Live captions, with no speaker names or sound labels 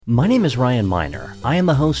My name is Ryan Miner. I am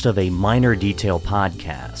the host of a Minor Detail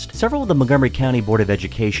podcast. Several of the Montgomery County Board of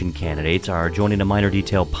Education candidates are joining a Minor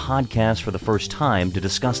Detail podcast for the first time to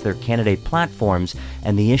discuss their candidate platforms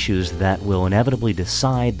and the issues that will inevitably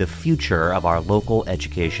decide the future of our local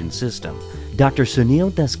education system. Dr. Sunil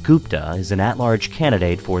Dasgupta is an at-large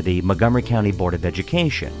candidate for the Montgomery County Board of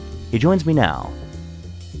Education. He joins me now.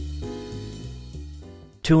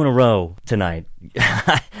 Two in a row tonight.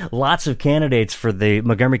 Lots of candidates for the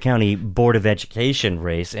Montgomery County Board of Education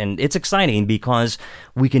race, and it's exciting because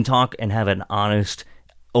we can talk and have an honest,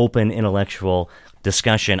 open, intellectual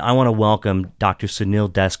discussion. I want to welcome Dr.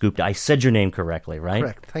 Sunil Dasgupta. I said your name correctly, right?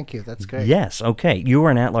 Correct. Thank you. That's great. Yes. Okay. You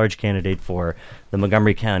are an at-large candidate for the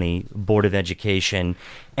Montgomery County Board of Education,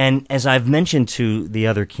 and as I've mentioned to the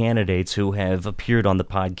other candidates who have appeared on the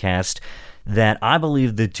podcast, that I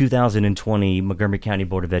believe the 2020 Montgomery County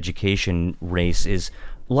Board of Education race is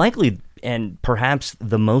likely and perhaps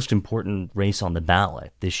the most important race on the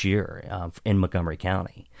ballot this year in Montgomery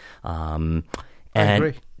County. I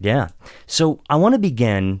agree. Yeah. So I want to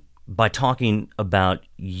begin by talking about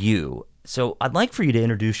you. So I'd like for you to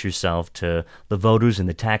introduce yourself to the voters and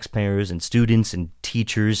the taxpayers and students and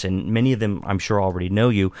teachers, and many of them I'm sure already know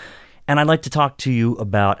you. And I'd like to talk to you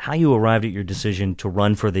about how you arrived at your decision to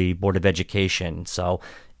run for the Board of Education. So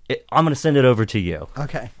I'm going to send it over to you.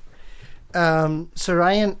 Okay. So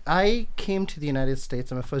Ryan, I came to the United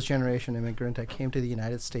States. I'm a first-generation immigrant. I came to the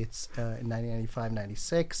United States in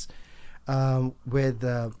 1995-96 I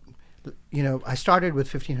started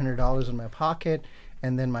with $1,500 in my pocket,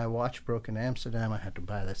 and then my watch broke in Amsterdam. I had to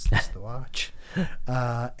buy the watch.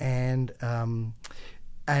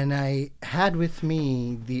 And I had with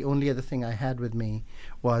me, the only other thing I had with me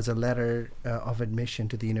was a letter of admission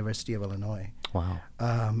to the University of Illinois. Wow.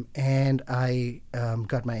 And I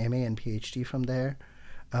got my MA and PhD from there.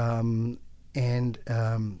 Then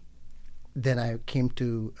I came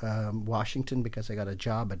to Washington because I got a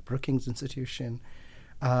job at Brookings Institution.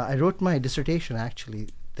 I wrote my dissertation actually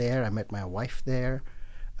there. I met my wife there.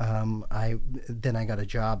 Then I got a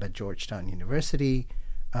job at Georgetown University.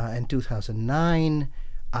 In 2009,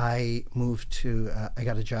 I moved to, I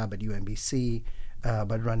got a job at UMBC,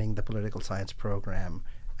 but running the political science program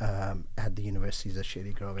at the Universities of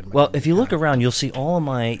Shady Grove. Well, if you look around, you'll see all of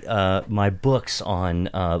my my books on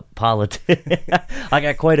politics. I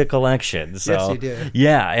got quite a collection. So, yes, you do.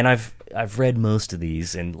 Yeah, and I've read most of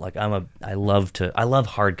these, and like I love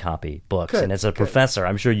hard copy books. Good, and as a professor,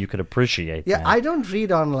 I'm sure you could appreciate that. I don't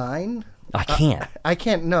read online. I can't. I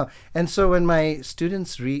can't, no. And so when my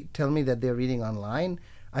students tell me that they're reading online,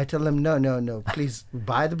 I tell them, no, please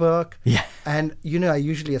buy the book. Yeah. And, I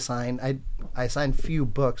usually assign few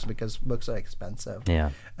books because books are expensive.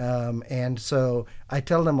 Yeah. And so I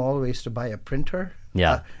tell them always to buy a printer.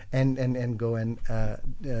 Yeah. And go and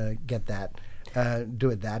get that. Do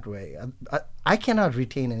it that way. I cannot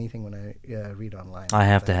retain anything when I read online. I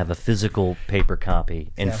have to have a physical paper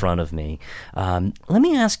copy in front of me. Let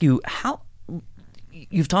me ask you, how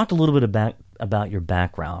you've talked a little bit about your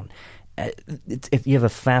background. If you have a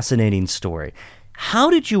fascinating story.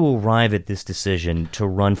 How did you arrive at this decision to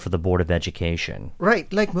run for the Board of Education?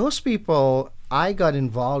 Right. Like most people, I got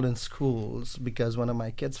involved in schools because one of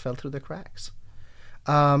my kids fell through the cracks.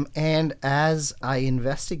 And as I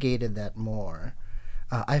investigated that more,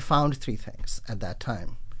 I found three things at that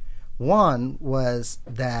time. One was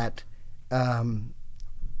that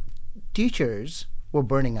teachers were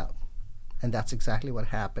burning out. And that's exactly what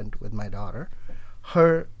happened with my daughter.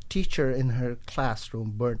 Her teacher in her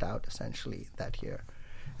classroom burnt out essentially that year.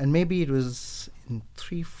 And maybe it was in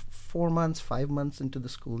 5 months into the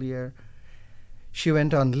school year, she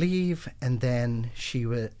went on leave, and then she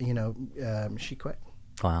quit.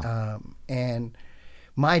 Wow. And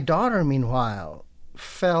my daughter, meanwhile,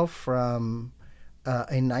 fell from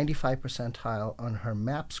a 95 percentile on her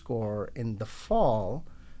MAP score in the fall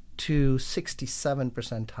to 67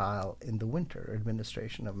 percentile in the winter,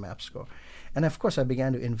 administration of MAP score. And of course, I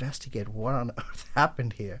began to investigate what on earth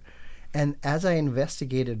happened here. And as I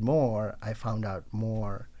investigated more, I found out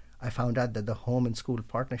more. I found out that the home and school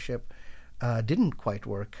partnership didn't quite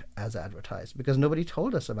work as advertised because nobody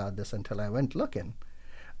told us about this until I went looking.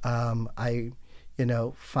 I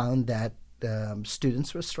found that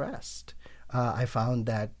students were stressed. I found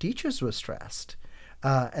that teachers were stressed.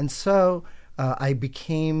 And so I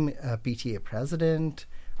became a PTA president.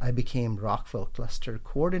 I became Rockville Cluster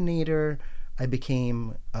Coordinator. I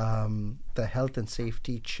became the Health and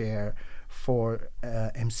Safety Chair for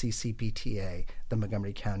MCC-PTA, the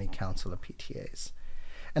Montgomery County Council of PTAs.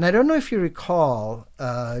 And I don't know if you recall,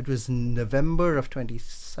 it was November of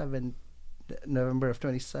 2017,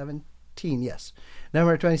 2017, yes.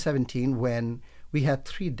 November 2017, when we had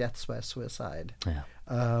 3 deaths by suicide. Yeah.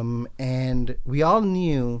 And we all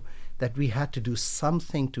knew that we had to do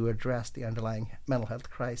something to address the underlying mental health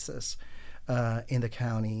crisis in the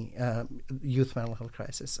county, youth mental health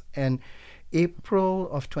crisis. And April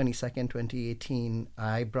of 2018,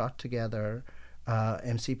 I brought together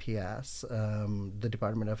MCPS, the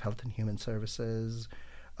Department of Health and Human Services,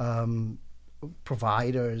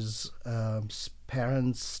 providers,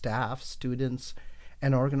 parents, staff, students,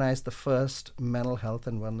 and organized the first mental health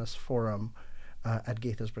and wellness forum at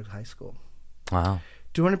Gaithersburg High School. Wow.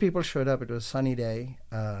 200 people showed up. It was a sunny day,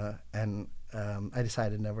 and I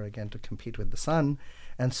decided never again to compete with the sun.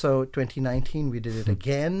 And so 2019, we did it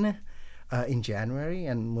again in January,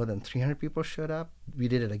 and more than 300 people showed up. We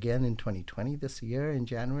did it again in 2020, this year in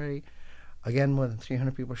January. Again, more than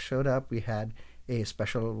 300 people showed up. We had a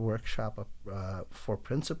special workshop for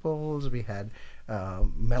principals. We had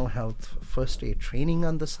mental health first aid training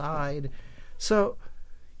on the side. So,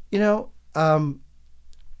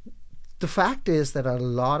 the fact is that a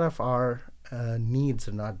lot of our needs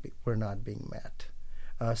were not being met.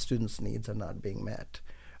 Students' needs are not being met.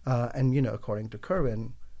 And, according to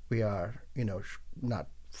Kerwin, we are, not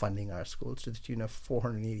funding our schools to the tune of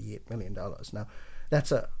 $488 million. Now,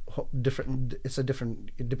 that's it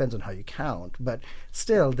depends on how you count, but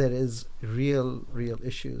still there is real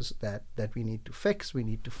issues that we need to fix. We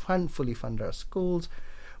need to fully fund our schools,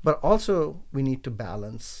 but also we need to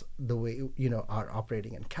balance the way, our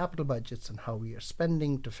operating and capital budgets and how we are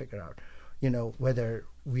spending to figure out, whether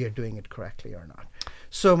we are doing it correctly or not.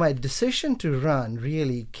 So my decision to run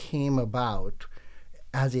really came about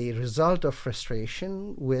as a result of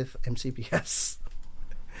frustration with MCPS.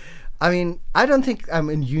 I mean, I don't think I'm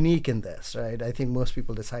unique in this, right? I think most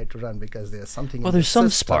people decide to run because there's something. Well, there's some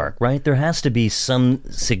spark, right? There has to be some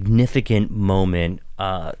significant moment,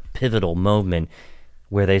 pivotal moment,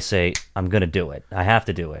 where they say, "I'm going to do it. I have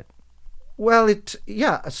to do it." Well,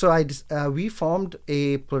 So we formed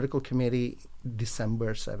a political committee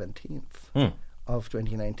December 17th of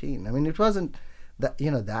 2019. I mean, it wasn't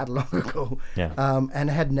that long ago, and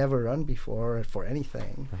I had never run before for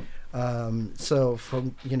anything. So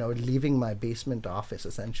from leaving my basement office,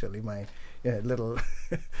 essentially my little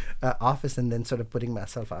office, and then sort of putting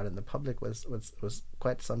myself out in the public was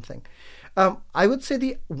quite something. I would say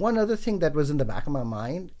the one other thing that was in the back of my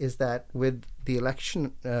mind is that with the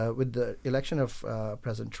election of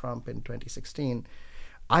President Trump in 2016,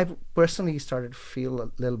 I personally started to feel a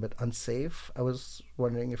little bit unsafe. I was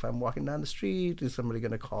wondering if I'm walking down the street, is somebody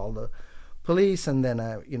going to call the police, and then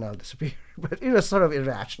I'll disappear. But it was sort of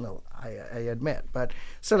irrational, I admit. But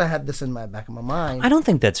still, I had this in my back of my mind. I don't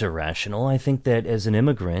think that's irrational. I think that as an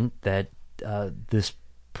immigrant, that this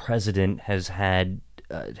president has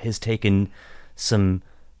taken some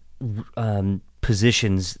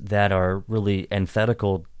positions that are really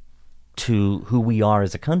antithetical to who we are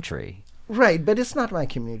as a country. Right, but it's not my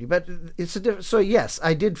community. But it's a different. So yes,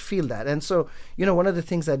 I did feel that, and so one of the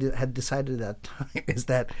things I had decided at that time is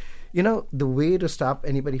that the way to stop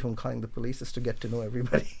anybody from calling the police is to get to know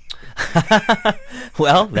everybody.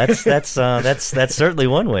 Well, that's certainly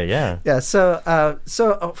one way. Yeah. Yeah. So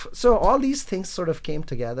all these things sort of came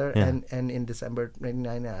together, and in December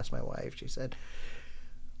 1999, I asked my wife. She said,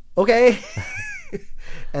 "Okay."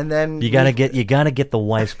 And then you gotta get the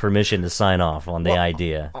wife's permission to sign off on the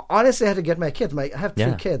idea. Honestly, I had to get my kids. I have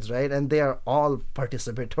 3 kids, right, and they are all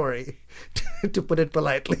participatory, to put it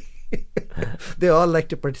politely. They all like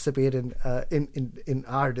to participate in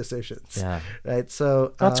our decisions, right?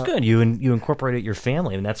 So that's good. You incorporated your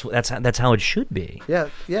family, and that's how it should be. Yeah.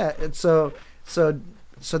 And so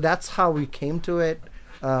that's how we came to it.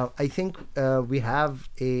 I think we have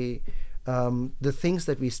the things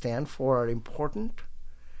that we stand for are important.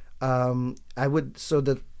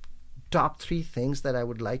 The top 3 things that I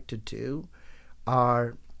would like to do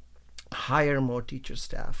are hire more teacher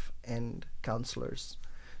staff and counselors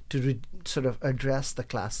to sort of address the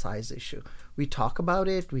class size issue. We talk about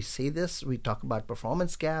it, we say this, we talk about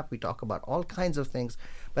performance gap, we talk about all kinds of things,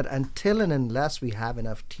 but until and unless we have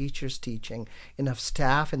enough teachers teaching, enough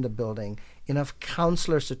staff in the building, enough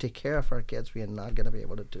counselors to take care of our kids, we are not going to be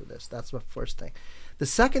able to do this. That's the first thing. The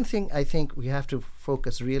second thing I think we have to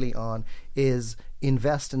focus really on is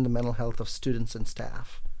invest in the mental health of students and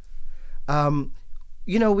staff.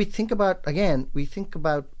 We think about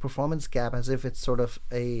performance gap as if it's sort of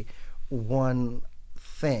a one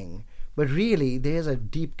thing, but really there's a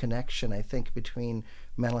deep connection, I think, between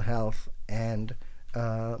mental health and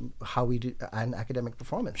how we do and academic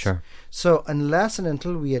performance. Sure. So unless and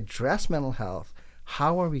until we address mental health,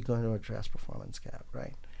 how are we going to address performance gap,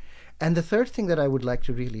 right? And the third thing that I would like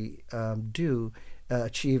to really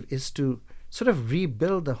achieve is to sort of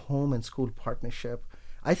rebuild the home and school partnership.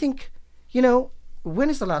 I think, when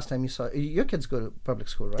is the last time you saw your kids go to public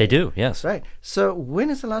school, right? They do, yes. Right. So when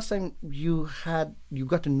is the last time you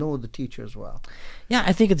got to know the teachers well? Yeah,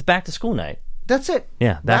 I think it's back to school night. That's it.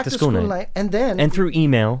 Yeah, back to school night. And through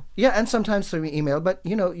email. Yeah, and sometimes through email. But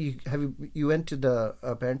you went to the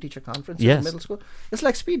parent-teacher conference Yes. in middle school? It's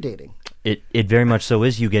like speed dating. It very much so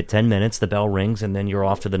is. You get 10 minutes, the bell rings, and then you're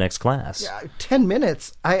off to the next class. Yeah, 10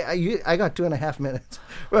 minutes. I got 2.5 minutes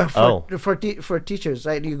for teachers.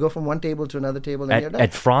 Right, you go from one table to another table, and you're done.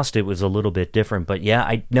 At Frost, it was a little bit different, but yeah,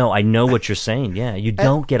 I know what you're saying. Yeah, you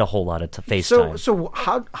don't get a whole lot of face time. So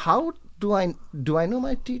how do I know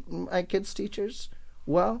my kids' teachers?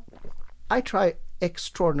 Well, I try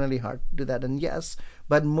extraordinarily hard to do that, and yes,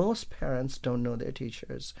 but most parents don't know their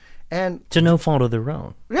teachers, and to no fault of their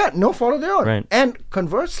own. Yeah, no fault of their own. Right. And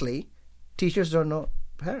conversely, teachers don't know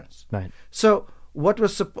parents. Right. So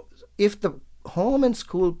if the home and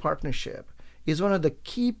school partnership is one of the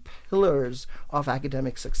key pillars of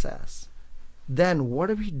academic success, then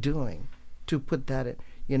what are we doing to put that in,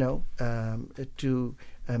 to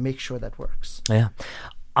make sure that works? Yeah.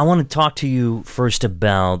 I want to talk to you first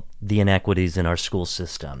about the inequities in our school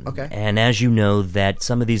system. Okay. And as you know, that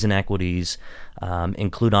some of these inequities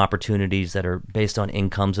include opportunities that are based on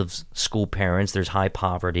incomes of school parents. There's high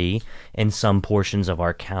poverty in some portions of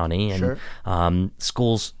our county. And Sure.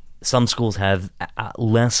 Some schools have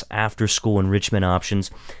less after-school enrichment options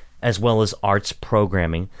as well as arts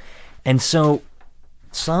programming. And so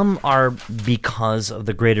some are because of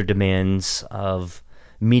the greater demands of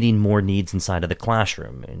meeting more needs inside of the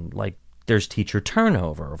classroom. And there's teacher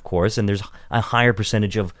turnover, of course, and there's a higher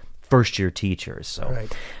percentage of first-year teachers. So,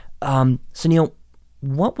 Right. Sunil,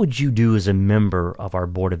 what would you do as a member of our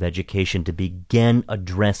Board of Education to begin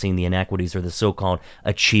addressing the inequities or the so-called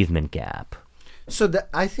achievement gap? So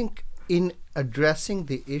I think in addressing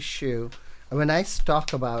the issue, when I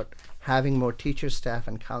talk about having more teachers, staff,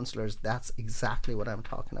 and counselors, that's exactly what I'm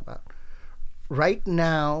talking about. Right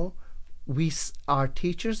now, our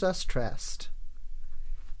teachers are stressed.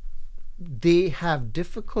 They have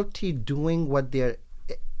difficulty doing what they're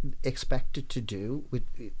expected to do with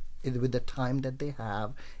the time that they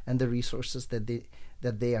have and the resources that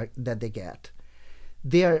they get.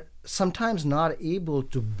 They are sometimes not able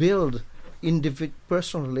to build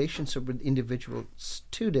personal relationship with individual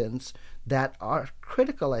students that are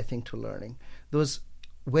critical, I think, to learning.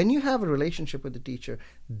 When you have a relationship with the teacher,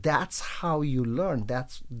 that's how you learn.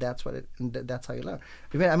 That's how you learn.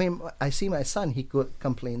 I mean, I see my son. He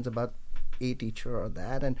complains about a teacher or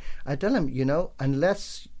that, and I tell him,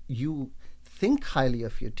 unless you think highly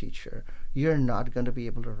of your teacher, you're not going to be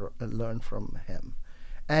able to learn from him.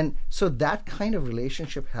 And so that kind of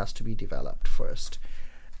relationship has to be developed first.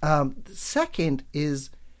 Second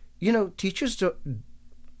is, teachers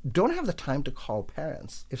don't have the time to call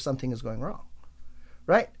parents if something is going wrong.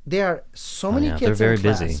 Right? There are so many kids they're in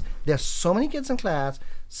very class. busy. There are so many kids in class.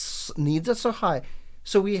 Needs are so high.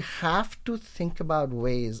 So we have to think about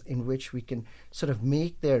ways in which we can sort of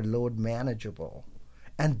make their load manageable.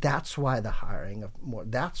 And that's why the hiring of more.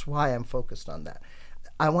 That's why I'm focused on that.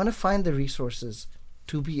 I want to find the resources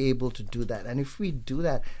to be able to do that. And if we do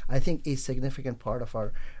that, I think a significant part of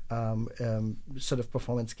our sort of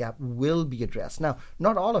performance gap will be addressed. Now,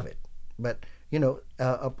 not all of it, but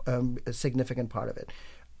a significant part of it.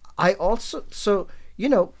 I also, so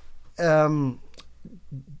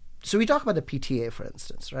we talk about the PTA, for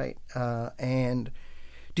instance, right? And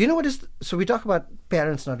do you know what is, so we talk about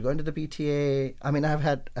parents not going to the PTA. I mean,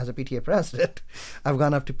 as a PTA president, I've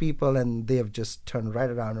gone up to people and they have just turned right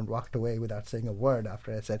around and walked away without saying a word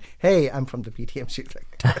after I said, hey, I'm from the PTA. She's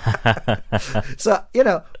like, so,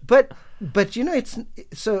 but it's,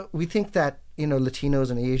 so we think that,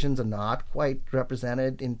 Latinos and Asians are not quite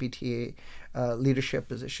represented in PTA leadership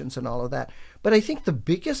positions and all of that. But I think the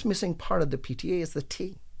biggest missing part of the PTA is the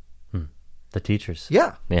T. The teachers.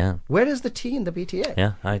 Yeah. Yeah. Where is the T in the PTA?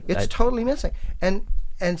 Yeah. It's totally missing. And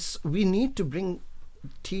we need to bring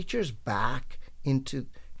teachers back into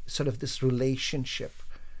sort of this relationship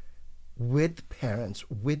with parents,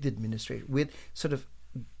 with administrators, with sort of,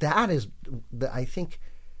 that is, I think.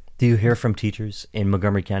 Do you hear from teachers in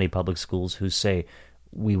Montgomery County Public Schools who say,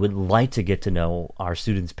 we would like to get to know our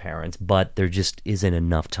students' parents, but there just isn't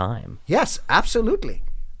enough time? Yes, absolutely.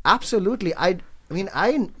 Absolutely. I mean,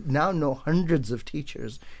 I now know hundreds of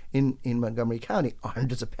teachers in Montgomery County,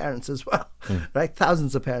 hundreds of parents as well, right?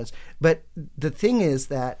 Thousands of parents. But the thing is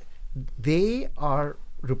that they are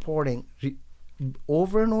reporting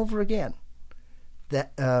over and over again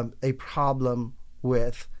that a problem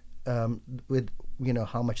with with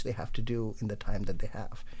how much they have to do in the time that they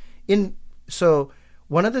have. So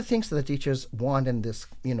one of the things that the teachers want in this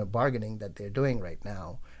bargaining that they're doing right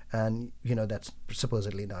now, and that's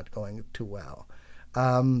supposedly not going too well,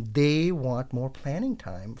 they want more planning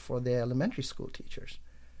time for their elementary school teachers,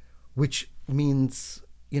 which means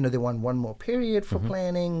they want one more period for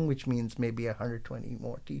planning, which means maybe 120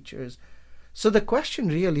 more teachers. So the question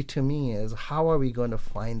really to me is, how are we going to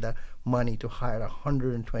find the money to hire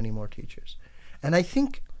 120 more teachers? And I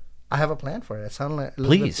think I have a plan for it. I sound like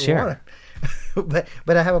Please share. but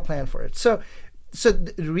I have a plan for it. So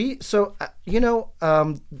the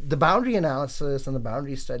boundary analysis and the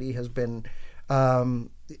boundary study has been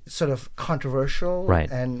sort of controversial, right,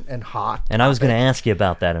 and hot. And I was going to ask you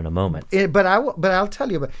about that in a moment. But I'll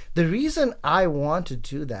tell you about the reason I want to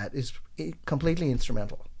do that is completely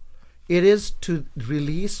instrumental. It is to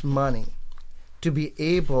release money to be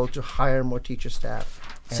able to hire more teacher staff.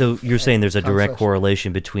 So you're saying there's a direct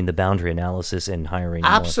correlation between the boundary analysis and hiring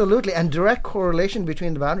Absolutely, and direct correlation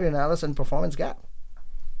between the boundary analysis and performance gap.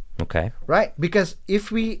 Okay. Right, because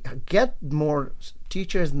if we get more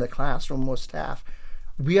teachers in the classroom, more staff,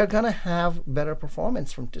 we are going to have better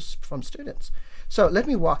performance from students. So let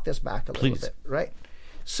me walk this back a little bit, right?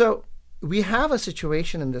 So we have a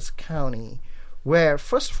situation in this county where,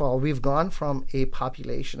 first of all, we've gone from a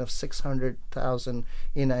population of 600,000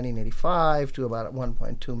 in 1985 to about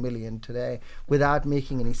 1.2 million today without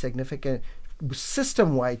making any significant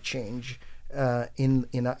system-wide change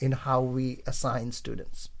in how we assign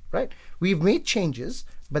students, right? We've made changes,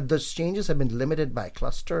 but those changes have been limited by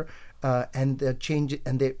cluster, and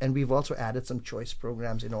we've also added some choice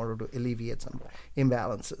programs in order to alleviate some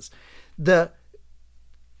imbalances.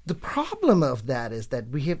 The problem of that is that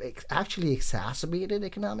we have actually exacerbated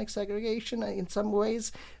economic segregation in some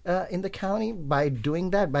ways in the county by doing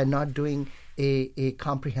that, by not doing a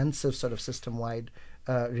comprehensive sort of system-wide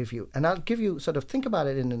review. And I'll give you think about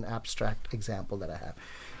it in an abstract example that I have.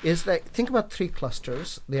 Is like, think about three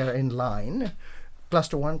clusters. They are in line.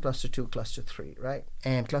 Cluster 1, Cluster 2, Cluster 3, right?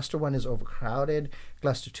 And Cluster 1 is overcrowded,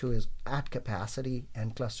 Cluster 2 is at capacity,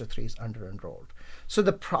 and Cluster 3 is under-enrolled. So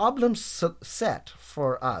the problem set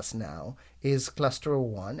for us now is Cluster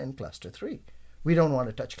 1 and Cluster 3. We don't want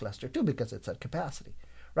to touch Cluster 2 because it's at capacity,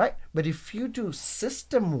 right? But if you do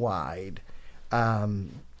system-wide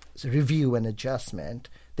review and adjustment,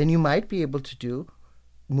 then you might be able to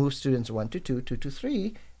move students 1 to 2, 2 to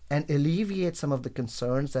 3, and alleviate some of the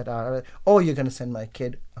concerns that are, you're going to send my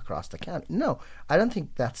kid across the county. No, I don't think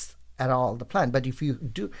that's at all the plan. But if you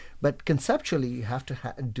do, but conceptually, you have to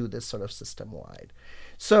do this sort of system-wide.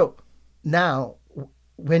 So now,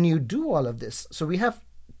 when you do all of this, so we have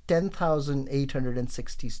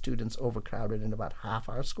 10,860 students overcrowded in about half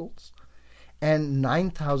our schools, and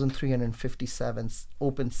 9,357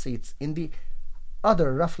 open seats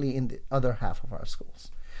roughly in the other half of our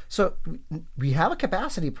schools. So we have a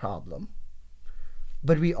capacity problem,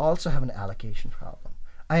 but we also have an allocation problem.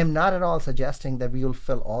 I am not at all suggesting that we will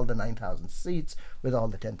fill all the 9,000 seats with all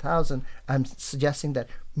the 10,000. I'm suggesting that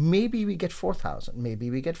maybe we get 4,000, maybe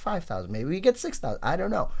we get 5,000, maybe we get 6,000. I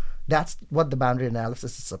don't know. That's what the boundary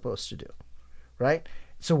analysis is supposed to do, right?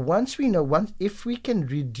 So if we can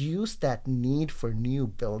reduce that need for new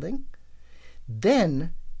building,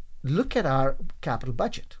 then look at our capital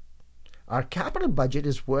budget. Our capital budget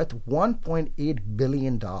is worth $1.8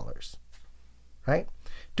 billion, right?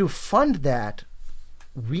 To fund that,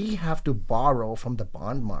 we have to borrow from the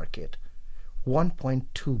bond market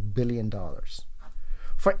 $1.2 billion.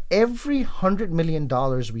 For every $100 million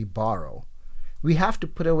we borrow, we have to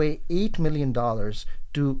put away $8 million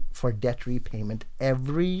for debt repayment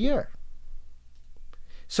every year.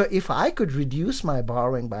 So if I could reduce my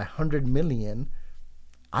borrowing by $100 million,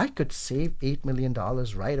 I could save $8 million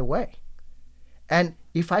right away. And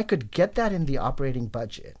if I could get that in the operating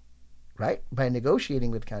budget, right, by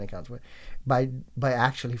negotiating with county council, by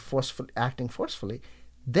actually acting forcefully,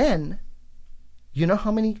 then you know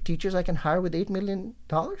how many teachers I can hire with $8 million?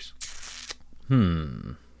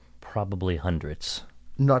 Probably hundreds.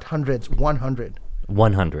 Not hundreds, 100.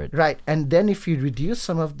 100. Right. And then if you reduce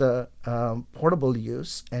some of the portable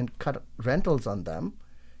use and cut rentals on them,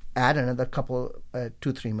 add another couple,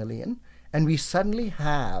 2-3 million, and we suddenly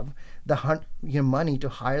have the money to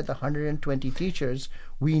hire the 120 teachers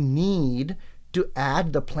we need to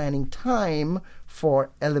add the planning time for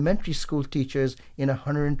elementary school teachers in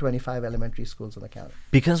 125 elementary schools in the county.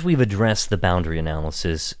 Because we've addressed the boundary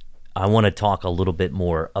analysis, I want to talk a little bit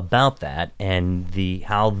more about that and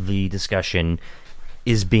how the discussion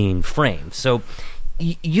is being framed. So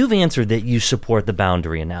you've answered that you support the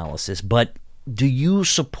boundary analysis, but do you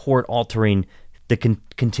support altering the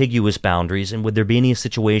contiguous boundaries, and would there be any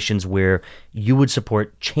situations where you would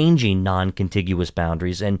support changing non-contiguous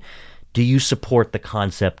boundaries? And do you support the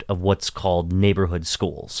concept of what's called neighborhood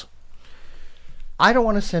schools? I don't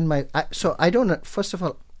want to send my. I don't. First of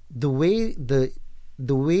all, the way the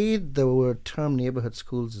term neighborhood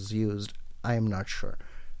schools is used, I am not sure.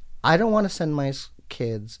 I don't want to send my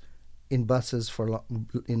kids in buses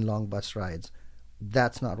in long bus rides.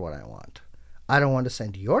 That's not what I want. I don't want to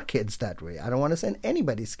send your kids that way. I don't want to send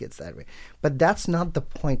anybody's kids that way. But that's not the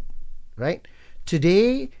point, right?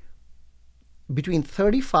 Today, between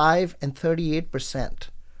 35 and 38%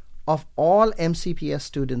 of all MCPS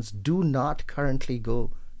students do not currently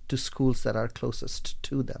go to schools that are closest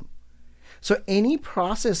to them. So any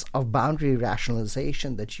process of boundary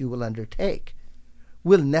rationalization that you will undertake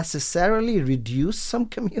will necessarily reduce some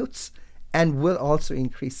commutes and will also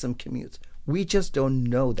increase some commutes. We just don't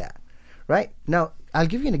know that, right? Now, I'll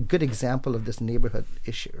give you a good example of this neighborhood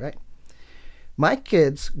issue, right? My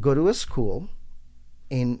kids go to a school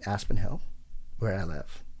in Aspen Hill, where I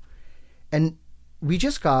live, and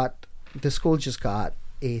the school just got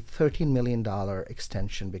a $13 million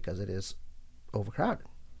extension because it is overcrowded.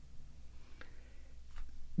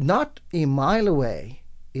 Not a mile away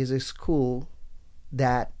is a school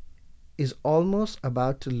that is almost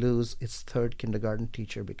about to lose its third kindergarten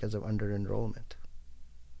teacher because of under-enrollment.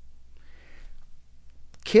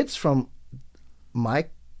 Kids from my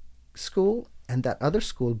school and that other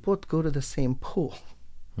school both go to the same pool.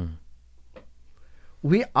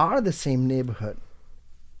 We are the same neighborhood.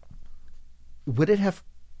 Would I have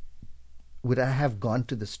gone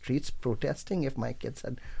to the streets protesting if my kids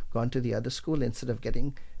had gone to the other school instead of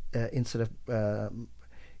the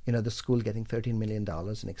school getting $13 million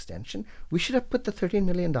in extension? We should have put the $13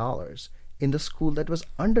 million in the school that was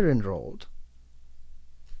under-enrolled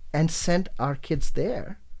and sent our kids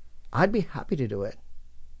there. I'd be happy to do it.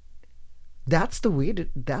 That's the way to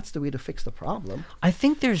fix the problem. I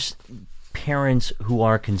think there's parents who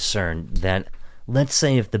are concerned that, let's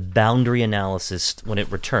say, if the boundary analysis, when it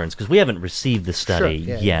returns, because we haven't received the study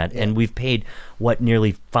yet, and we've paid,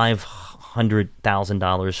 nearly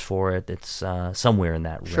 $500,000 for it. It's somewhere in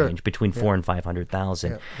that range, between $400,000 and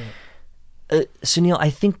 $500,000. Sunil, I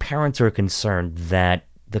think parents are concerned that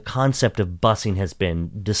the concept of busing has been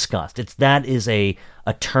discussed. That is a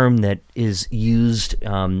term that is used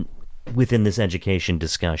within this education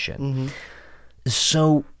discussion. Mm-hmm.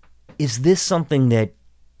 So is this something that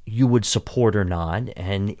you would support or not?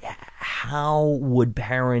 And how would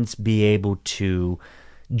parents be able to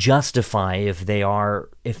justify if their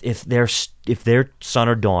son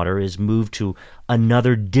or daughter is moved to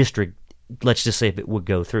another district? Let's just say if it would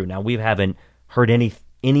go through. Now, we haven't heard any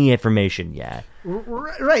information yet.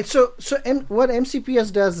 Right. So what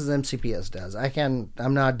MCPS does is MCPS does. I'm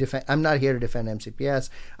not here to defend MCPS.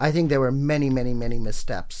 I think there were many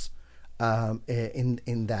missteps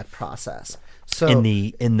in that process. So in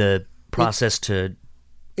the process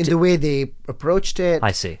in the way they approached it,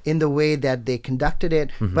 I see. In the way that they conducted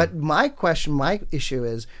it. Mm-hmm. But my issue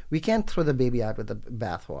is, we can't throw the baby out with the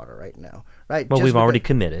bathwater right now, right? Well, we've already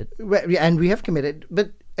committed. And we have committed.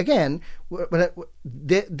 But again,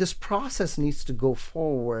 this process needs to go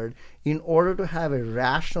forward in order to have a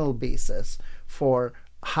rational basis for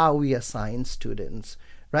how we assign students,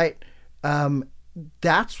 right?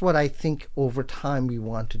 That's what I think over time we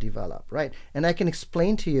want to develop, right? And I can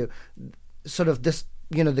explain to you sort of this,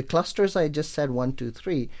 the clusters I just said, 1, 2,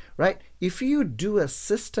 3, right? If you do a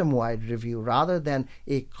system-wide review rather than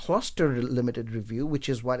a cluster-limited review, which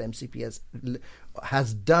is what MCPS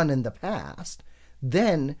has done in the past,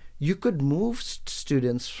 then you could move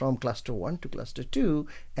students from cluster 1 to cluster 2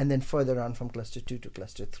 and then further on from cluster 2 to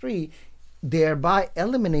cluster 3, thereby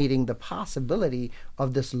eliminating the possibility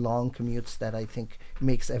of this long commutes that I think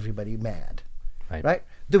makes everybody mad. Right? I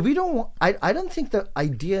don't think the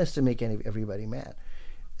idea is to make everybody mad.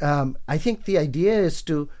 I think the idea is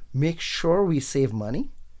to make sure we save money,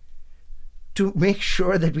 to make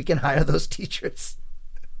sure that we can hire those teachers.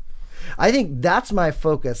 I think that's my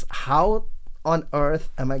focus. How on earth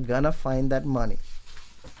am I gonna find that money?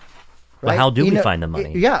 Right? Well, how do we find the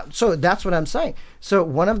money? Yeah, so that's what I'm saying. So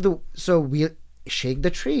we shake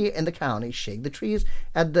the tree in the county, shake the trees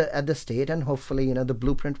at the state, and hopefully, the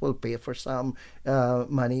blueprint will pay for some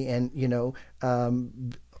money, and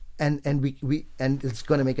and it's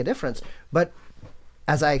going to make a difference. But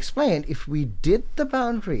as I explained, if we did the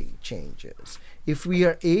boundary changes, if we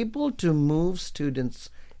are able to move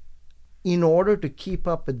students in order to keep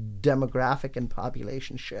up with demographic and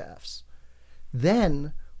population shifts,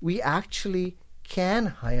 then we actually can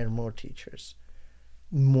hire more teachers,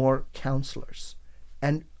 more counselors,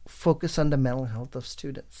 and focus on the mental health of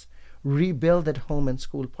students, rebuild that home and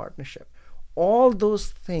school partnership. All those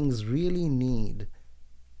things really need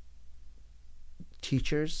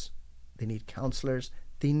teachers, they need counselors,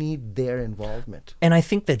 they need their involvement. And I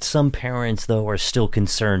think that some parents, though, are still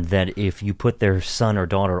concerned that if you put their son or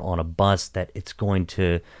daughter on a bus, that it's going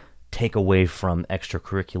to take away from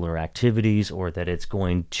extracurricular activities, or that it's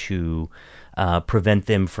going to prevent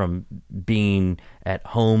them from being at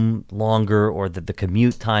home longer, or the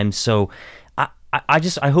commute time. So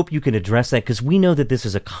I hope you can address that, because we know that this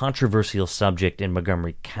is a controversial subject in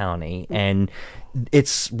Montgomery County, and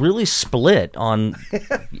it's really split on.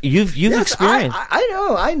 You've yes, experienced.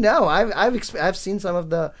 I know. I've seen some of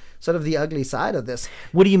the sort of the ugly side of this.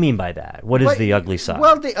 What do you mean by that? What is the ugly side?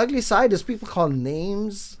 Well, the ugly side is people call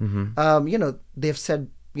names. Mm-hmm. They've said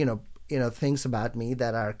things about me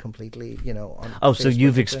that are completely on Facebook. So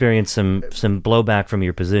you've experienced some blowback from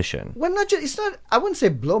your position. Well, it's not. I wouldn't say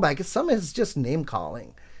blowback. It's just name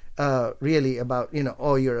calling. Really about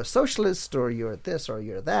oh, you're a socialist, or you're this, or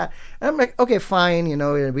you're that. And I'm like, okay, fine.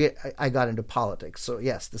 I got into politics, so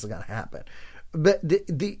yes, this is gonna happen. But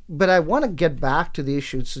but I want to get back to the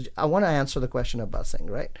issue. So I want to answer the question of busing.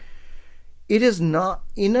 Right? It is not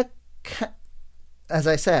as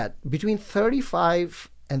I said, between 35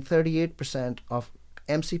 and 38% of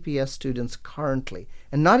MCPS students currently,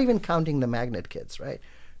 and not even counting the magnet kids, right,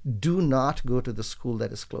 do not go to the school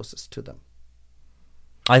that is closest to them.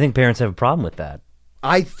 I think parents have a problem with that.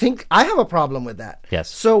 I think I have a problem with that. Yes.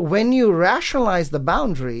 So when you rationalize the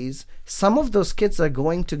boundaries, some of those kids are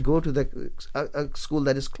going to go to the a school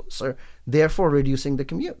that is closer, therefore reducing the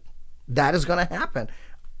commute. That is going to happen.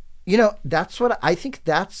 That's what I think.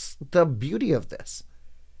 That's the beauty of this.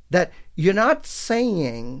 That you're not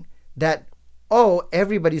saying that, oh,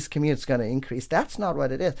 everybody's commute is going to increase. That's not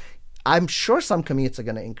what it is. I'm sure some commutes are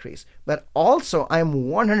going to increase, but also I'm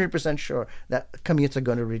 100% sure that commutes are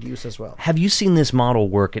going to reduce as well. Have you seen this model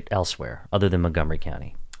work elsewhere other than Montgomery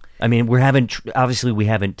County? I mean, we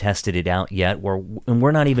haven't tested it out yet, and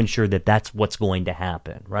we're not even sure that that's what's going to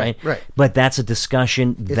happen, right? Right. But that's a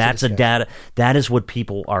discussion. That's a data. That is what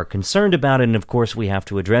people are concerned about, and of course we have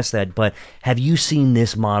to address that. But have you seen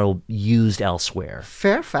this model used elsewhere?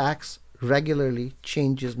 Fairfax regularly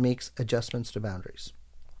makes adjustments to boundaries.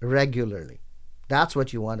 Regularly. That's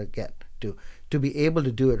what you want to get to be able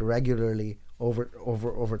to do it regularly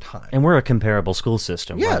over time. And we're a comparable school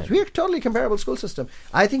system. Yes, right? we're a totally comparable school system.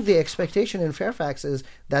 I think the expectation in Fairfax is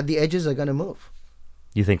that the edges are going to move.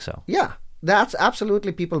 You think so? Yeah. That's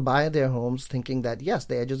absolutely, people buy their homes thinking that, yes,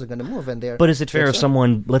 the edges are going to move. But is it fair if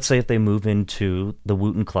someone, let's say if they move into the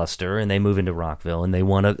Wooten cluster and they move into Rockville and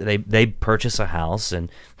they purchase a house,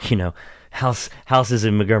 and, houses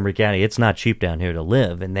in Montgomery County, it's not cheap down here to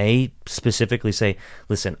live. And they specifically say,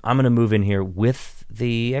 listen, I'm going to move in here with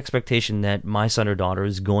the expectation that my son or daughter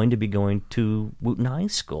is going to be going to Wooten High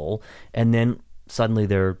School. And then suddenly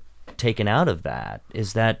they're taken out of that.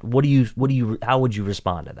 Is that, how would you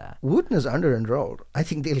respond to that? Wooten is under-enrolled. I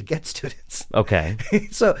think they'll get students. Okay.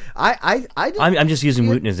 So I'm just using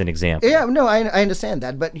Wooten as an example. Yeah, no, I understand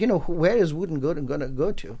that. But, where is Wooten going to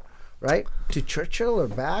go to? Right, to Churchill or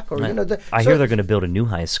back, or I hear they're going to build a new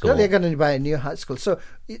high school. No, they're going to buy a new high school. So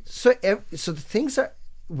the things are,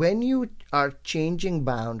 when you are changing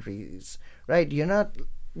boundaries, right? You're not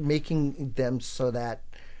making them so that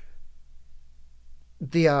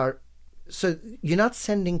they are. So you're not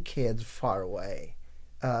sending kids far away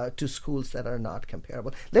to schools that are not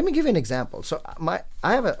comparable. Let me give you an example. So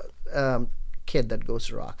I have a kid that goes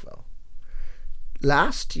to Rockville.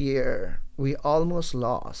 Last year, we almost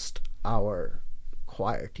lost our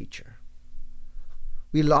choir teacher.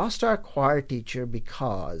 We lost our choir teacher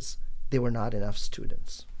because there were not enough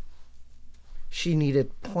students. She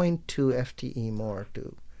needed 0.2 FTE more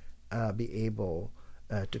to be able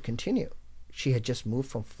to continue. She had just moved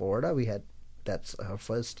from Florida. That's her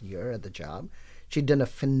first year at the job. She'd done a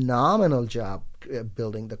phenomenal job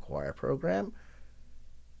building the choir program,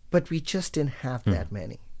 but we just didn't have that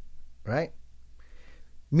many, right?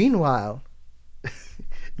 Meanwhile,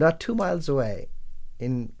 not 2 miles away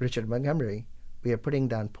in Richard Montgomery, we are putting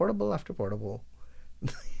down portable after portable,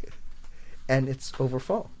 and it's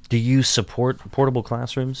overfull. Do you support portable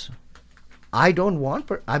classrooms? I don't want,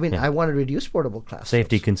 I want to reduce portable classrooms.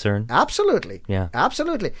 Safety concern? Absolutely. Yeah.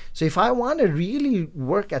 Absolutely. So if I want to really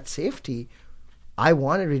work at safety, I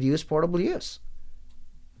want to reduce portable use.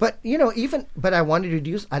 But, but I want to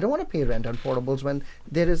reduce, I don't want to pay rent on portables when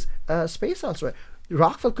there is space elsewhere.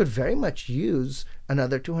 Rockville could very much use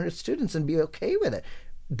another 200 students and be okay with it.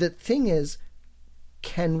 The thing is,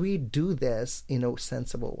 can we do this in a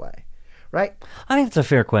sensible way? right? I think it's a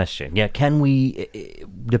fair question. Yeah, can we,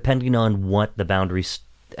 depending on what the boundaries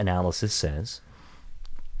analysis says,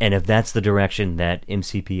 and if that's the direction that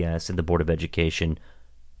MCPS and the Board of Education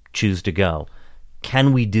choose to go,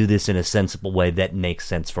 can we do this in a sensible way that makes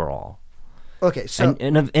sense for all? Okay, so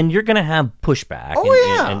and you're going to have pushback.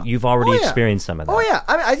 And you've already experienced some of that. Oh yeah,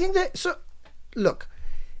 I think that. So, look,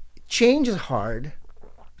 change is hard,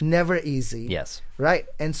 never easy. Yes. Right,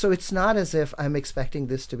 and so it's not as if I'm expecting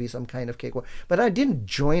this to be some kind of cakewalk. But I didn't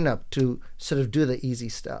join up to sort of do the easy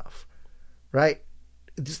stuff, right?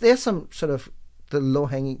 There's some sort of the low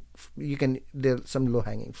hanging. There's some low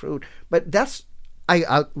hanging fruit, but that's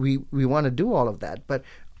we want to do all of that, but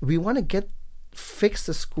we want to fix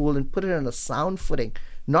the school and put it on a sound footing,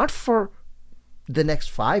 not for the next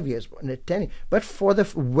 5 years, 10 years, but for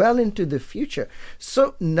well into the future.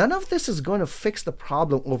 So none of this is going to fix the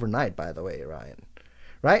problem overnight, by the way, Ryan.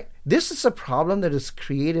 Right? This is a problem that is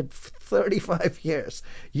created 35 years.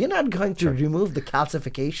 You're not going to remove the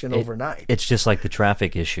calcification overnight. It's just like the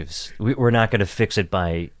traffic issues. We're not going to fix it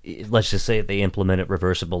by, let's just say they implemented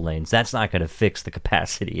reversible lanes. That's not going to fix the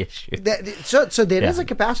capacity issue. So there is a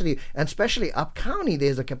capacity, and especially up county,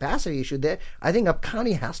 there's a capacity issue there. I think up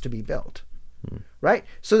county has to be built. Right,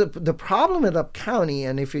 so the problem with Up County,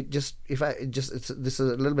 and this is a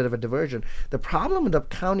little bit of a diversion. The problem with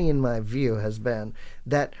Up County, in my view, has been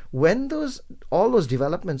that when all those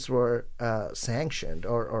developments were sanctioned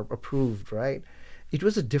or approved, right, it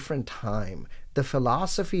was a different time. The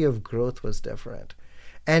philosophy of growth was different,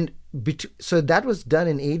 and so that was done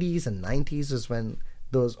in 80s and 90s is when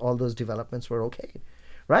all those developments were okay,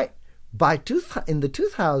 right? In the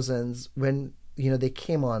 2000s, when they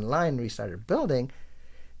came online, we started building,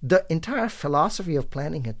 the entire philosophy of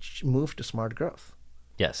planning had moved to smart growth.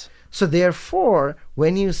 Yes. So therefore,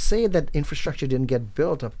 when you say that infrastructure didn't get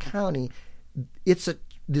built up county,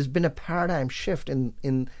 there's been a paradigm shift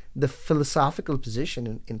in the philosophical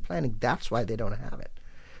position in planning. That's why they don't have it.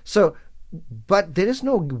 So, but there is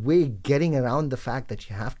no way getting around the fact that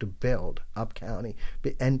you have to build up county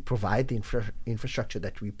and provide the infrastructure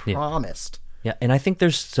that we promised. Yeah, and I think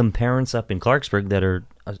there's some parents up in Clarksburg that are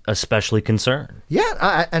especially concerned.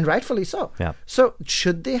 Yeah, and rightfully so. Yeah. So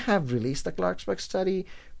should they have released the Clarksburg study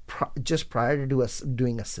just prior to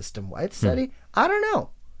doing a system-wide study? I don't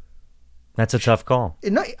know. That's a tough call.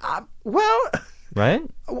 No, well, right?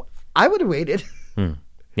 I would have waited.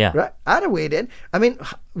 Yeah. Right? I'd have waited. I mean,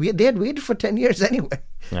 they had waited for 10 years anyway.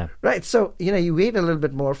 Yeah. Right? So, you wait a little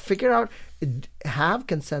bit more, figure out, have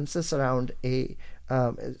consensus around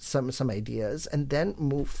some ideas, and then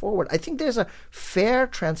move forward. I think there's a fair,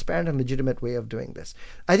 transparent, and legitimate way of doing this.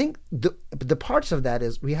 I think the parts of that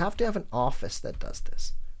is we have to have an office that does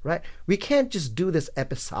this, right? We can't just do this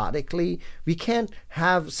episodically. We can't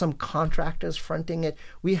have some contractors fronting it.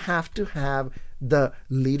 We have to have the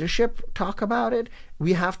leadership talk about it.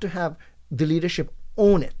 We have to have the leadership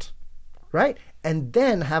own it, right? And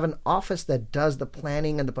then have an office that does the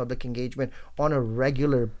planning and the public engagement on a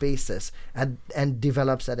regular basis and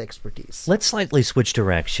develops that expertise. Let's slightly switch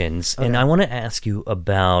directions, and I want to ask you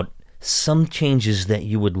about some changes that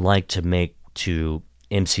you would like to make to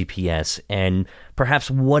MCPS, and perhaps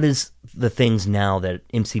what is the things now that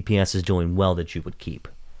MCPS is doing well that you would keep?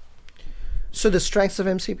 So the strengths of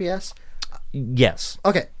MCPS? Yes.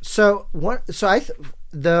 Okay. So among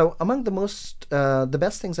the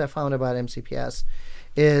best things I found about MCPS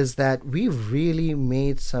is that we've really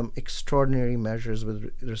made some extraordinary measures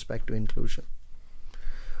with respect to inclusion.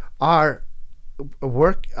 Our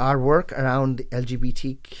work around the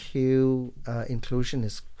LGBTQ inclusion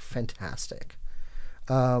is fantastic.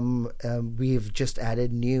 We've just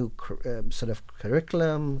added new sort of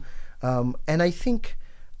curriculum, and I think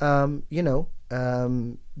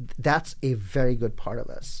that's a very good part of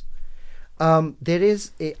us. There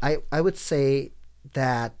is I would say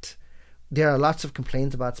that there are lots of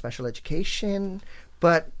complaints about special education,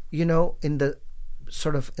 but in the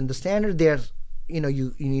standard there's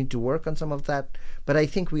you need to work on some of that, but I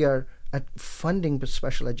think we are at funding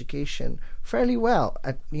special education fairly well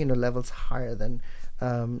at levels higher than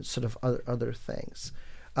sort of other things.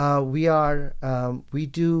 We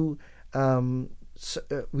do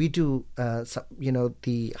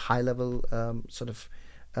the high level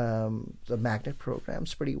the magnet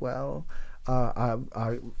programs pretty well.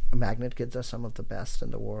 Our magnet kids are some of the best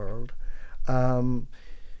in the world.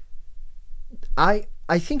 I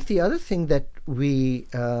think the other thing that we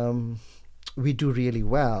do really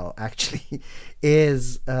well actually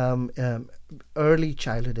is early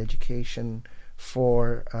childhood education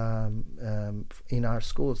for in our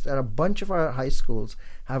schools. There are a bunch of our high schools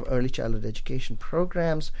have early childhood education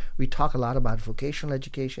programs. We talk a lot about vocational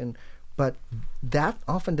education, but that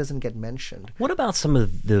often doesn't get mentioned. What about some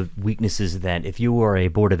of the weaknesses that if you were a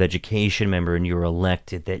Board of Education member and you were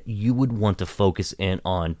elected that you would want to focus in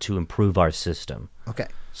on to improve our system? Okay,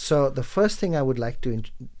 so the first thing I would like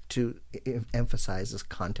to emphasize is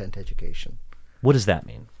content education. What does that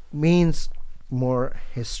mean? Means more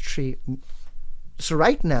history. So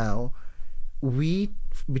right now,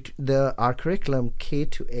 our curriculum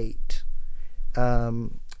K-8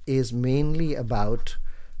 is mainly about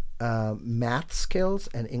math skills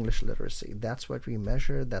and English literacy. That's what we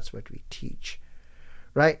measure. That's what we teach,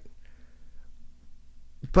 right?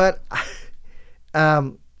 But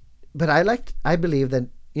I believe that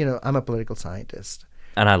I'm a political scientist.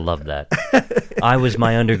 And I love that.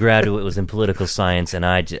 My undergraduate was in political science, and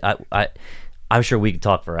I'm sure we could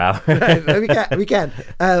talk for hours. We can.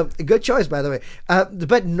 Good choice, by the way.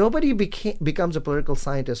 But nobody becomes a political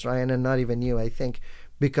scientist, Ryan, and not even you, I think,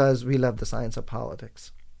 because we love the science of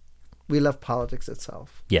politics. We love politics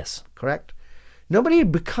itself. Yes. Correct? Nobody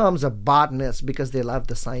becomes a botanist because they love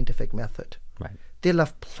the scientific method. Right. They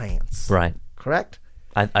love plants. Right. Correct?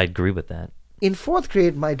 I agree with that. In 4th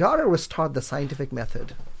grade, my daughter was taught the scientific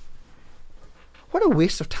method. What a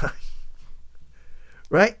waste of time.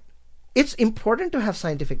 Right? It's important to have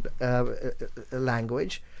scientific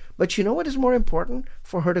language, but you know what is more important?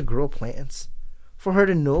 For her to grow plants, for her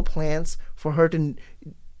to know plants, for her to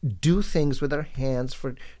do things with her hands,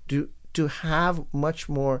 to have much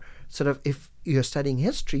more sort of, if you're studying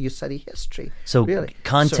history, you study history. So really.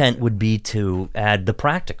 Content would be to add the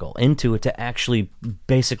practical into it, to actually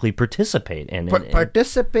basically participate in it.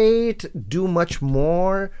 Participate, do much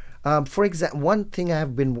more. For example, one thing I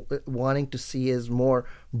have been wanting to see is more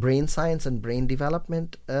brain science and brain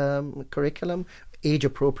development curriculum, age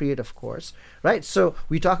appropriate, of course, right? So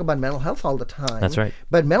we talk about mental health all the time. That's right.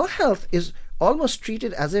 But mental health is almost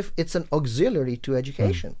treated as if it's an auxiliary to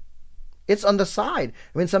education. It's on the side.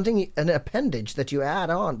 I mean, an appendage that you add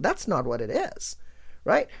on. That's not what it is,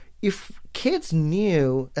 right? If kids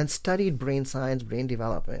knew and studied brain science, brain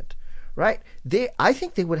development, right, I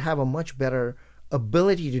think they would have a much better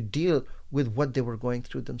ability to deal with what they were going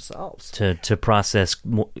through themselves. To process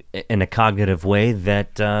in a cognitive way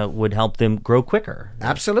that would help them grow quicker.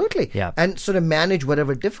 Absolutely. Yeah. And sort of manage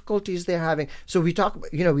whatever difficulties they're having. So we talk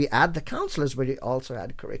about, we add the counselors, but we also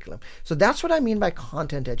add curriculum. So that's what I mean by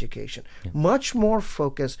content education. Yeah. Much more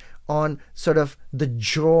focus on sort of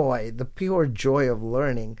the pure joy of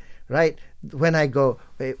learning, right? When I go,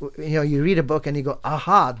 you read a book and you go,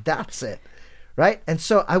 aha, that's it, right? And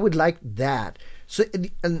so I would like that. So,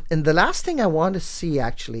 and the last thing I want to see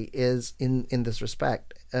actually is in this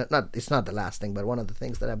respect, it's not the last thing, but one of the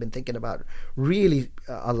things that I've been thinking about really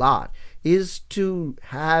a lot is to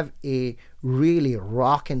have a really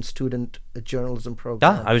rockin' student journalism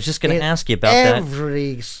program. I was just going to ask you about that.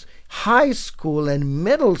 Every high school and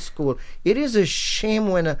middle school. It is a shame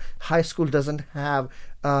when a high school doesn't have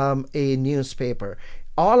a newspaper.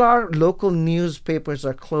 All our local newspapers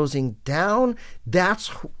are closing down.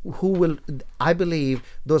 That's who will, I believe,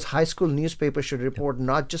 those high school newspapers should report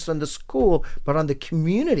not just on the school, but on the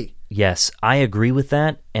community. Yes, I agree with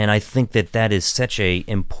that. And I think that is such a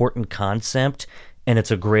important concept, and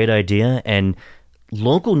it's a great idea. And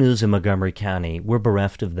local news in Montgomery County, we're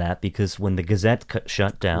bereft of that because when the Gazette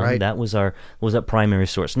shut down, right, that was our primary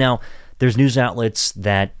source. Now, there's news outlets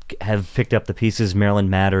that have picked up the pieces.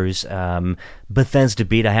 Maryland Matters, Bethesda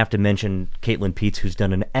Beat. I have to mention Caitlin Peets, who's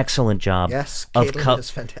done an excellent job. Yes, Caitlin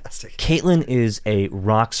is fantastic. Caitlin is a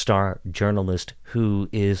rock star journalist who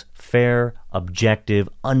is fair, objective,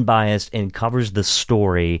 unbiased, and covers the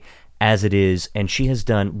story as it is. And she has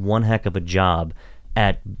done one heck of a job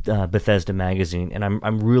at Bethesda Magazine. And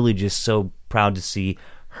I'm really just so proud to see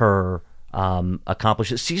her accomplish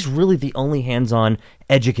it. She's really the only hands-on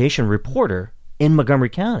education reporter in Montgomery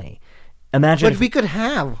County. But we could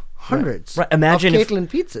have hundreds right. Imagine of Caitlin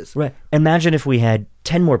Pietzes. Right. Imagine if we had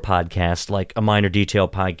 10 more podcasts, like a Minor Detail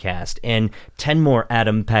podcast, and 10 more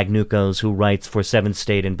Adam Pagnucos, who writes for 7th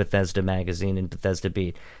State and Bethesda Magazine and Bethesda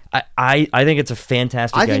Beat. I think it's a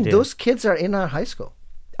fantastic idea. I think those kids are in our high school.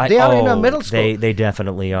 They are in our middle school. They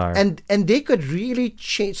definitely are. And they could really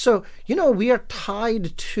change. So, we are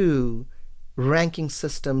tied to ranking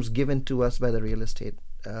systems given to us by the real estate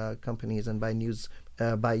companies and by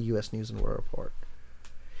U.S. News and World Report.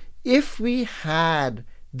 If we had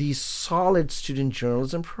these solid student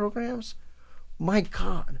journalism programs, my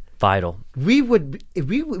God, vital. We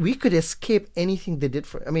could escape anything they did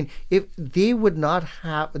for. I mean, if they would not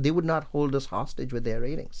hold us hostage with their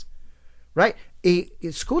ratings, right? A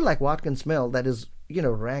school like Watkins Mill that is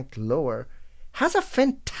ranked lower has a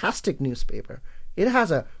fantastic newspaper. It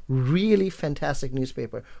has a really fantastic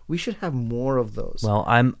newspaper. We should have more of those. Well,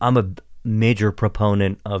 I'm a major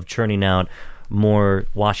proponent of churning out more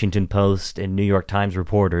Washington Post and New York Times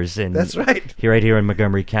reporters. And that's right. Right here in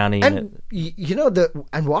Montgomery County. And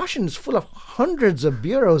and Washington's full of hundreds of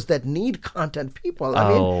bureaus that need content people. I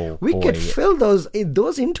mean, we could fill those.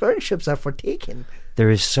 Those internships are for taking. There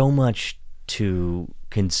is so much to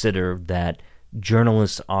consider that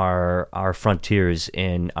journalists are our frontiers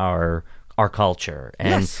in our culture.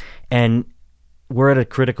 And we're at a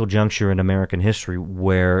critical juncture in American history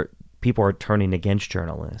where people are turning against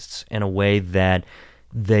journalists in a way that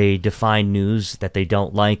they define news that they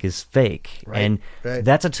don't like as fake. Right, and right.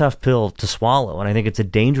 That's a tough pill to swallow, and I think it's a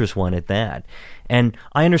dangerous one at that. And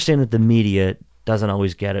I understand that the media doesn't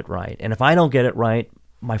always get it right. And if I don't get it right,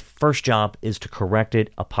 my first job is to correct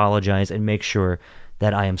it, apologize, and make sure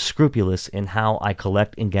that I am scrupulous in how I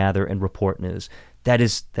collect and gather and report news. That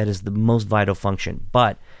is the most vital function.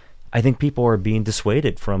 But I think people are being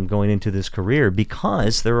dissuaded from going into this career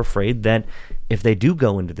because they're afraid that if they do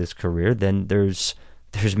go into this career, then there's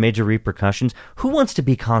major repercussions. Who wants to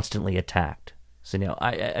be constantly attacked? So,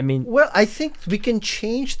 I mean... Well, I think we can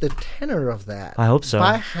change the tenor of that. I hope so.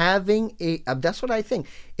 By having that's what I think,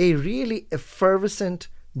 a really effervescent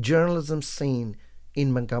journalism scene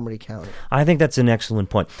in Montgomery County. I think that's an excellent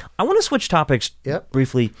point. I want to switch topics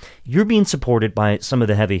briefly. You're being supported by some of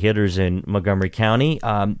the heavy hitters in Montgomery County.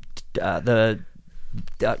 The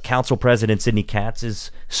Council President Sidney Katz is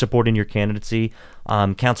supporting your candidacy.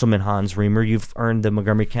 Councilman Hans Reamer, you've earned the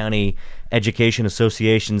Montgomery County Education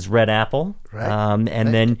Association's Red Apple. Right.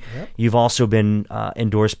 Then you've also been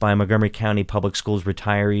endorsed by Montgomery County Public Schools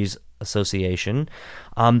Retirees Association.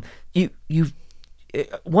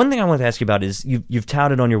 One thing I want to ask you about is you've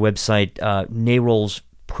touted on your website NARAL's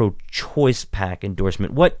pro-choice PAC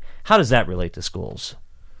endorsement. How does that relate to schools?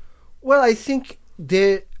 Well, I think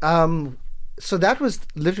so that was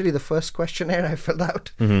literally the first questionnaire I filled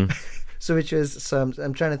out. Mm-hmm. So which is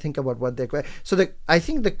I'm trying to think about what I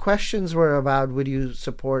think the questions were about, would you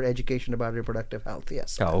support education about reproductive health?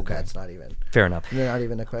 Yes. Oh, okay. That's not even fair enough. Not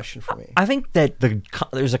even a question for me. I think that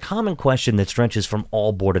there's a common question that stretches from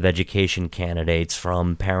all Board of Education candidates,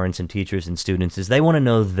 from parents and teachers and students, is they want to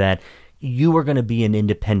know that you are going to be an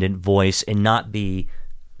independent voice and not be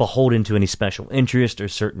beholden to any special interest or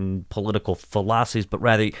certain political philosophies, but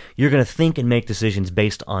rather you're going to think and make decisions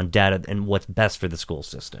based on data and what's best for the school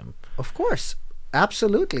system. Of course.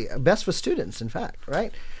 Absolutely. Best for students, in fact,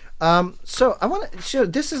 right? So I want to show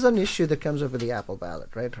this is an issue that comes up with the Apple ballot,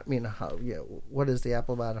 right? I mean, what is the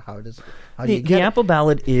Apple ballot? How do you get the Apple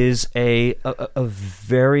ballot is a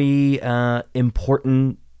very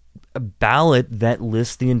important ballot that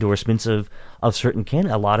lists the endorsements of certain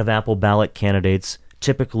candidates. A lot of Apple ballot candidates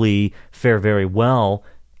typically fare very well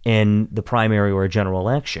in the primary or a general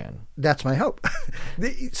election. That's my hope.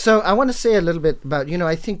 So I want to say a little bit about,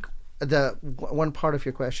 I think the one part of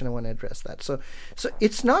your question, I want to address that. So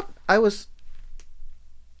it's not, I was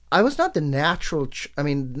not the natural,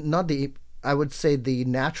 I would say the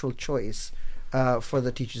natural choice for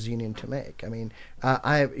the teachers union to make. I mean,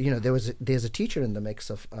 there's a teacher in the mix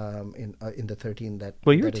of in the 13 that.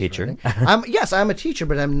 Well, you're a teacher. Yes, I'm a teacher,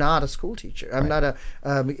 but I'm not a school teacher. I'm not a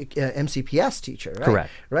MCPS teacher. Right? Correct.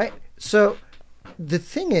 Right. So the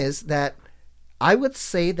thing is that I would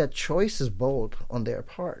say that choice is bold on their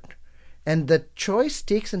part, and the choice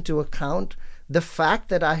takes into account the fact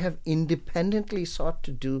that I have independently sought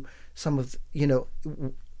to do some of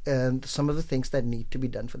the things that need to be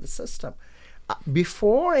done for the system.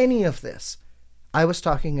 Before any of this, I was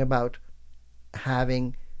talking about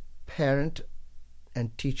having parent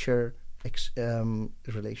and teacher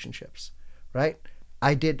relationships, right?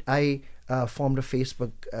 I formed a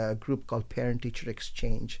Facebook group called Parent Teacher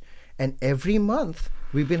Exchange, and every month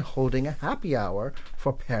we've been holding a happy hour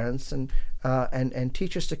for parents and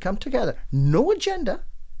teachers to come together. No agenda.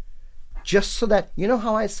 Just so that,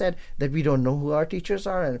 how I said that we don't know who our teachers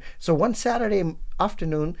are. And so one Saturday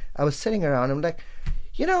afternoon, I was sitting around, I'm like,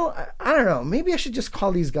 I don't know, maybe I should just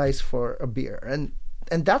call these guys for a beer. And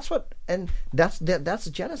that's the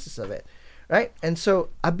genesis of it, right? And so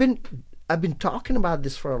I've been talking about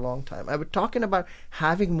this for a long time. I've been talking about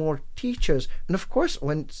having more teachers. And of course,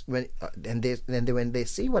 when they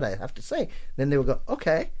see what I have to say, then they will go,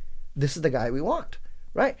 okay, this is the guy we want.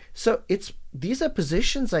 Right, so these are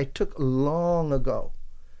positions I took long ago,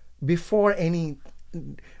 before any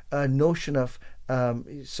notion of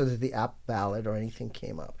so that the app ballot or anything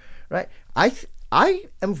came up. Right, I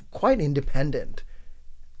am quite independent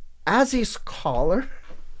as a scholar,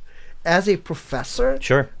 as a professor.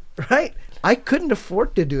 Sure. Right, I couldn't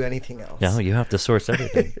afford to do anything else. No, you have to source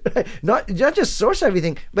everything. Not just source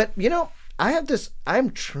everything, but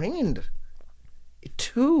I'm trained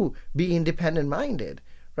to be independent minded,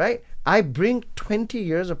 right? I bring 20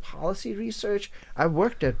 years of policy research. I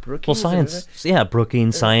worked at Brookings. Well,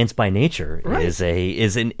 Brookings science by nature is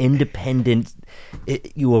an independent.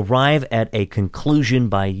 You arrive at a conclusion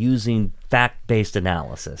by using fact-based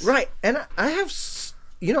analysis. Right, and I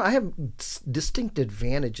have distinct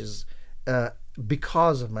advantages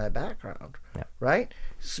because of my background, right?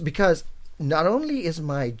 Because not only is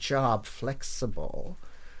my job flexible,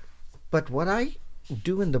 but what I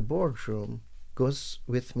do in the boardroom goes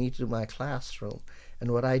with me to my classroom,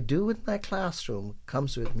 and what I do with my classroom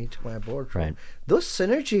comes with me to my boardroom. Right. Those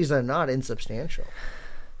synergies are not insubstantial.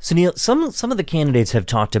 Sunil, some of the candidates have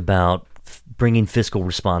talked about bringing fiscal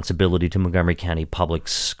responsibility to Montgomery County Public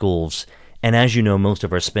Schools. And as you know, most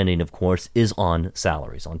of our spending, of course, is on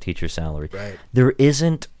salaries, on teacher salary. Right. There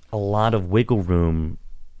isn't a lot of wiggle room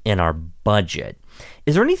in our budget.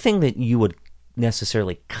 Is there anything that you would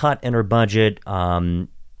necessarily cut in our budget?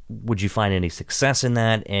 Would you find any success in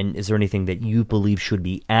that? And is there anything that you believe should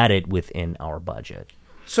be added within our budget?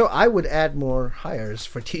 So I would add more hires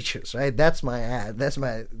for teachers, right? That's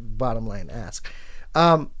my bottom line ask.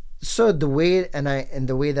 So the way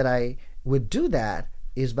that I would do that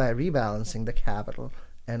is by rebalancing the capital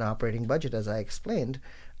and operating budget, as I explained.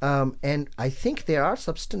 And I think there are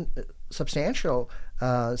substantial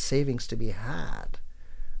savings to be had.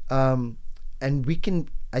 And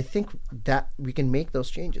I think that we can make those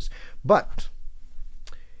changes. But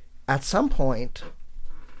at some point,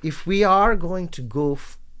 if we are going to go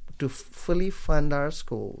to fully fund our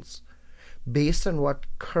schools based on what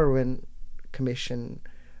Kirwan Commission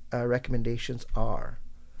recommendations are,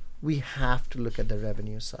 we have to look at the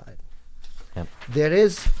revenue side. Yep. There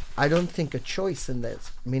is, I don't think, a choice in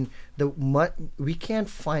this. I mean, we can't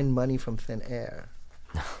find money from thin air,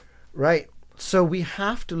 right? So we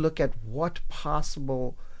have to look at what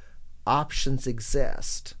possible options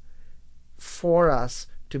exist for us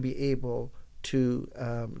to be able to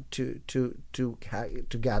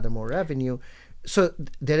gather more revenue. So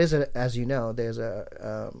there is there's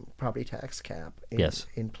a property tax cap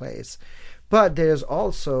in place, but there's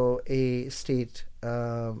also a state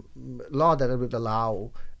law that would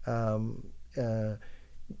allow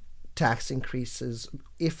tax increases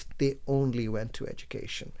if they only went to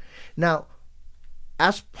education. Now,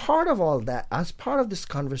 as part of all that, as part of this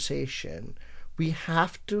conversation, we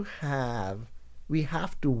have to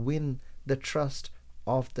win the trust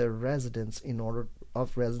of the residents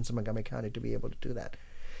of Montgomery County to be able to do that.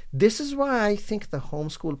 This is why I think the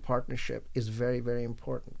homeschool partnership is very, very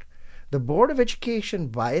important. The Board of Education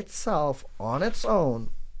by itself, on its own,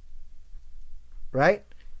 right,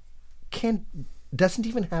 doesn't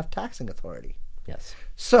even have taxing authority. Yes.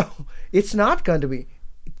 So it's not going to be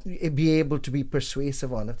able to be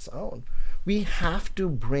persuasive on its own. We have to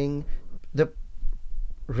bring the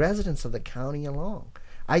residents of the county along.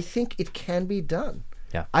 I think it can be done.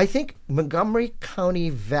 Yeah. I think Montgomery County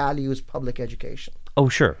values public education. Oh,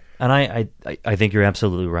 sure. And I think you're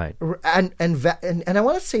absolutely right. And I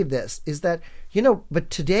want to say this, is that, but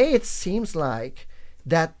today it seems like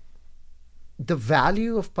that the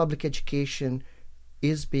value of public education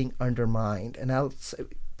is being undermined. And I'll say,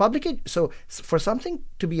 so for something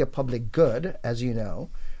to be a public good, as you know,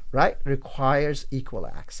 right, requires equal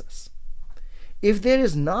access. If there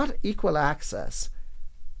is not equal access,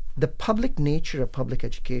 the public nature of public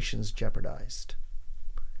education is jeopardized.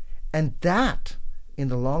 And that, in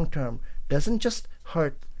the long term, doesn't just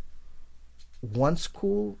hurt one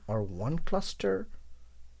school or one cluster.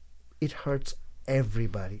 It hurts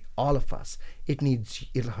everybody, all of us. It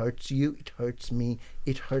hurts you, it hurts me,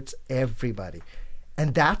 it hurts everybody.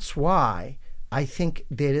 And that's why I think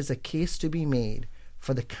there is a case to be made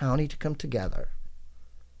for the county to come together,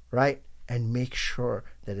 right, and make sure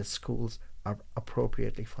that its schools are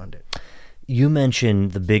appropriately funded. You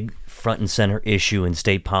mentioned the big front and center issue in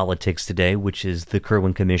state politics today, which is the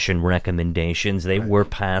Kirwan Commission recommendations. They were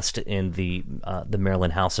passed in the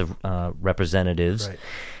Maryland House of Representatives. Right.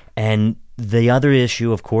 And the other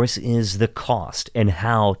issue, of course, is the cost and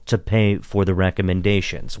how to pay for the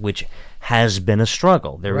recommendations, which has been a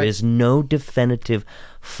struggle. There is no definitive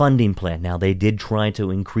funding plan. Now, they did try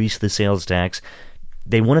to increase the sales tax.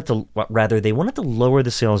 They wanted to lower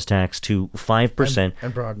the sales tax to 5%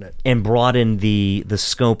 and broaden it, and broaden the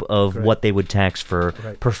scope of what they would tax for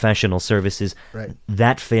professional services. Right.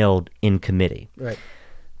 That failed in committee. Right.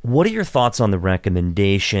 What are your thoughts on the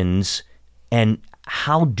recommendations, and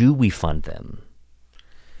how do we fund them?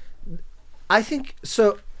 I think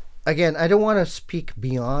so. Again, I don't want to speak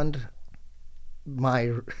beyond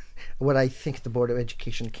what I think the Board of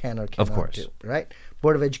Education can or cannot do. Right?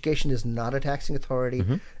 Board of Education is not a taxing authority.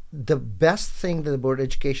 Mm-hmm. The best thing that the Board of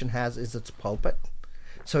Education has is its pulpit,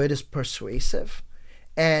 so it is persuasive,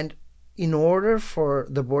 and in order for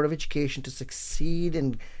the Board of Education to succeed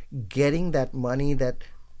in getting that money that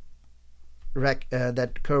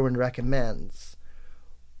Kerwin recommends,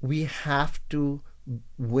 we have to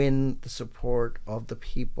win the support of the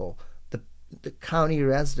people. The county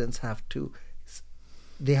residents have to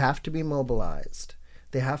be mobilized.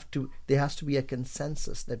 There has to be a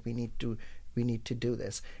consensus that we need to do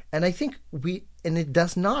this. And I think it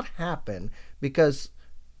does not happen because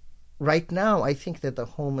right now I think that the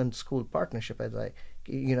home and school partnership, as I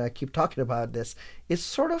keep talking about this, is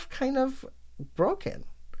sort of kind of broken,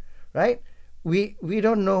 right? We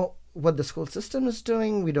don't know what the school system is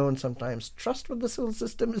doing. We don't sometimes trust what the school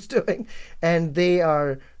system is doing, and they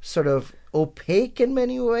are sort of opaque in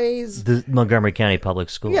many ways. The Montgomery County Public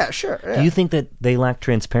Schools. Yeah, sure. Yeah. Do you think that they lack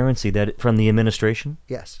transparency from the administration?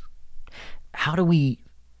 Yes. How do we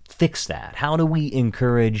fix that? How do we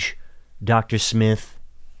encourage Dr. Smith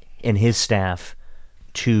and his staff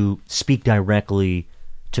to speak directly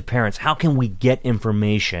to parents? How can we get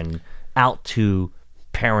information out to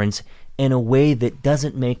parents in a way that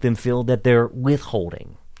doesn't make them feel that they're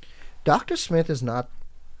withholding? Dr. Smith is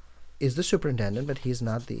the superintendent, but he's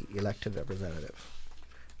not the elected representative.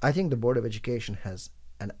 I think the Board of Education has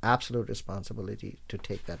an absolute responsibility to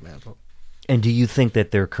take that mantle. And do you think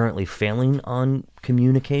that they're currently failing on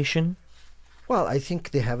communication? Well, I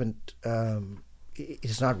think they haven't.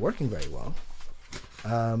 It's not working very well.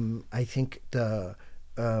 I think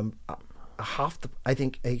I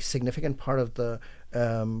think a significant part of the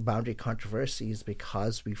boundary controversy is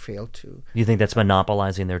because we failed to. You think that's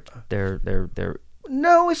monopolizing their?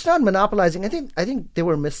 No, it's not monopolizing. I think there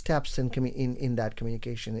were missteps in that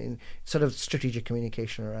communication, in sort of strategic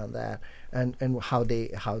communication around that, and how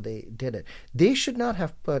they did it. They should not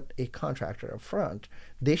have put a contractor up front.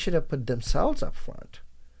 They should have put themselves up front,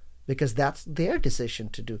 because that's their decision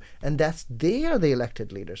to do, and they are the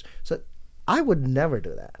elected leaders. So I would never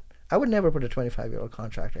do that. I would never put a 25-year-old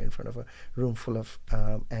contractor in front of a room full of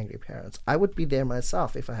angry parents. I would be there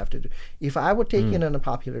myself if I have to do. If I would take in an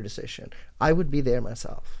unpopular decision, I would be there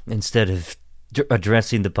myself. Instead of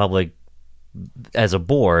addressing the public as a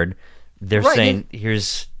board, they're saying,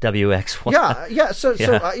 "Here's WXY."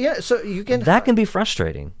 So you can. That can be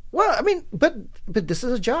frustrating. Well, I mean, but this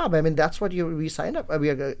is a job. I mean, that's what we sign up. We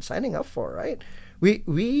are signing up for, right?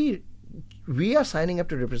 We are signing up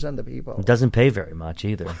to represent the people. It doesn't pay very much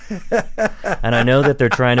either. And I know that they're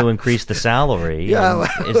trying to increase the salary. Yeah.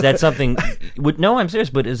 Is that something... No, I'm serious,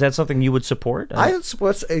 but is that something you would support? I would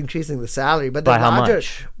support increasing the salary. But by how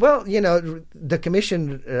much? Well, the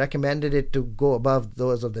commission recommended it to go above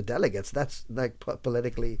those of the delegates. That's like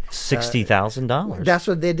politically... $60,000. That's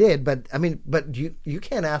what they did. But I mean, you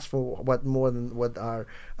can't ask for more than what our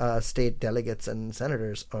state delegates and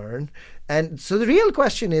senators earn. And so the real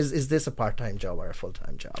question is this a part-time job or a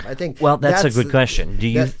full-time job? I think. Well, that's a good question. Do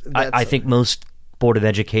you? I think most Board of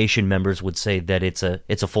Education members would say that it's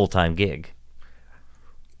a full-time gig.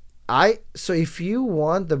 So if you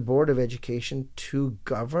want the Board of Education to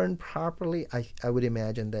govern properly, I would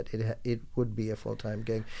imagine that it would be a full-time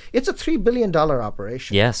gig. It's a $3 billion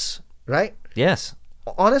operation. Yes. Right? Yes.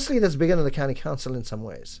 Honestly, that's bigger than the county council in some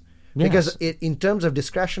ways. Yes. Because in terms of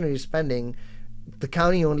discretionary spending, the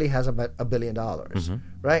county only has about $1 billion,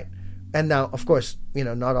 right? And now, of course,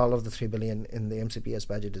 not all of the $3 billion in the MCPS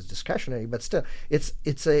budget is discretionary, but still, it's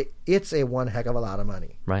a one heck of a lot of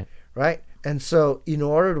money, right? And so, in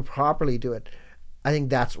order to properly do it, I think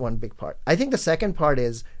that's one big part. I think the second part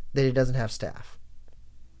is that it doesn't have staff,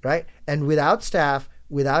 right? And without staff,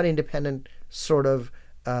 without independent sort of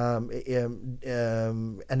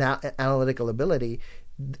analytical ability,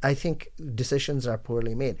 I think decisions are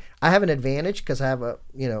poorly made. I have an advantage because I have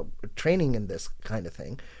training in this kind of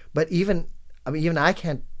thing, but even I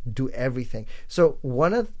can't do everything. So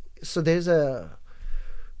there's a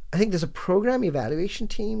program evaluation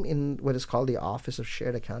team in what is called the Office of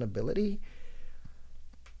Shared Accountability.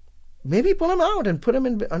 Maybe pull them out and put them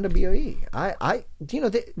under BOE.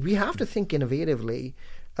 We have to think innovatively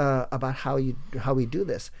about how we do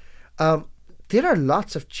this. There are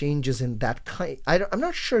lots of changes in that kind. I'm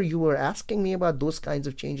not sure you were asking me about those kinds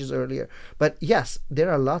of changes earlier, but yes, there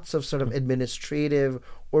are lots of sort of administrative,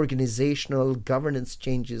 organizational, governance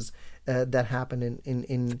changes that happen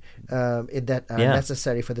that are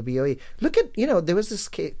necessary for the BOE. Look at there was this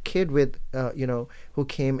kid with who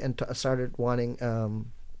came and started wanting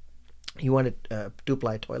he wanted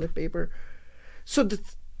 2-ply toilet paper. So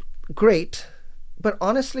great. But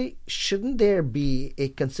honestly, shouldn't there be a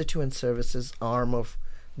constituent services arm of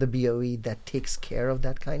the BOE that takes care of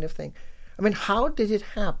that kind of thing? I mean, how did it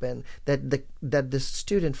happen that the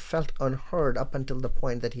student felt unheard up until the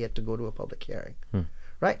point that he had to go to a public hearing?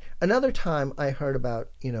 Right. Another time, I heard about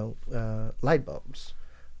light bulbs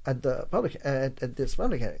at the at this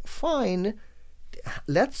public hearing. Fine,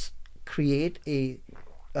 let's create a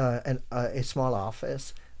small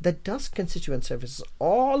office that does constituent services.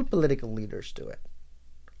 All political leaders do it.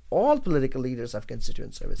 All political leaders have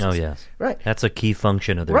constituent services. Oh yes, right. That's a key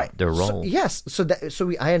function of their role.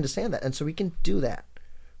 I understand that, and so we can do that,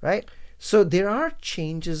 right? So there are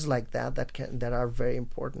changes like that are very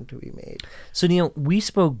important to be made. So Neil, we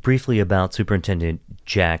spoke briefly about Superintendent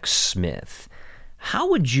Jack Smith. How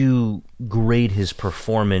would you grade his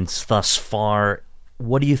performance thus far?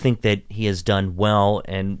 What do you think that he has done well,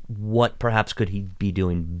 and what perhaps could he be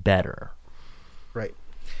doing better? Right.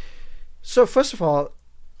 So first of all,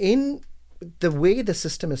 in the way the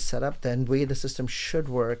system is set up, the way the system should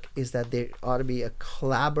work is that there ought to be a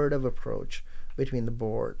collaborative approach between the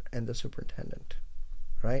board and the superintendent,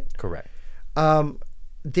 right? Correct.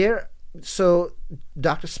 So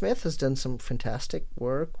Dr. Smith has done some fantastic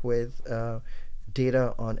work with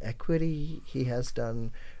data on equity. He has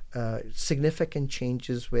done significant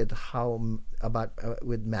changes with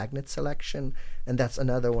with magnet selection, and that's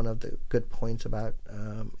another one of the good points about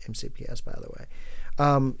MCPS, by the way.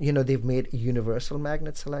 They've made universal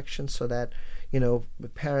magnet selection so that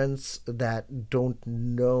parents that don't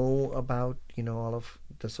know about all of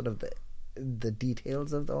the sort of the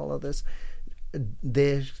details of all of this,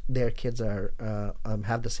 their kids are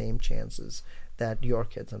have the same chances that your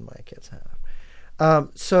kids and my kids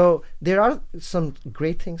have. So there are some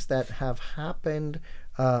great things that have happened,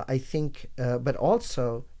 I think, but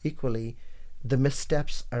also equally, the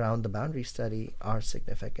missteps around the boundary study are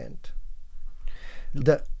significant.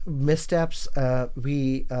 The missteps,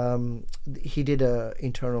 he did a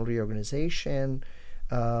internal reorganization,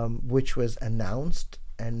 which was announced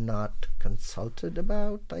and not consulted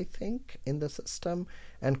about, I think, in the system,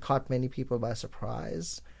 and caught many people by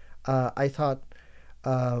surprise. I thought,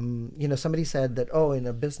 somebody said that, in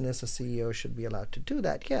a business, a CEO should be allowed to do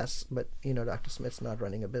that. Yes, but, Dr. Smith's not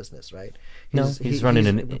running a business, right? He's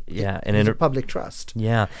running a public trust.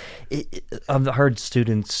 Yeah. I've heard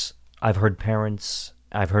students, I've heard parents,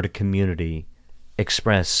 I've heard a community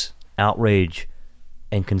express outrage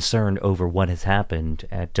and concern over what has happened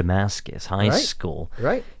at Damascus High School.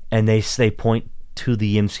 Right. And they point to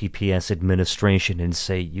the MCPS administration and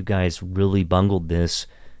say, you guys really bungled this.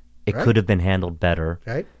 It could have been handled better.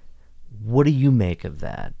 Right. What do you make of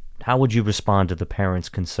that? How would you respond to the parents'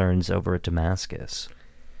 concerns over at Damascus?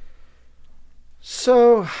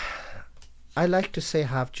 So, I like to say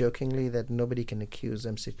half-jokingly that nobody can accuse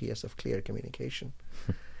MCPS of clear communication.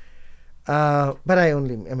 But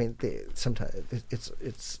sometimes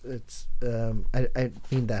I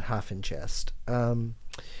mean that half in jest. I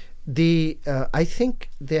think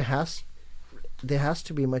there has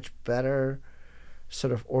to be much better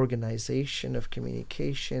sort of organization of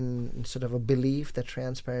communication, and sort of a belief that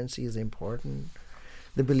transparency is important,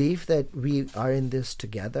 the belief that we are in this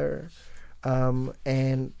together,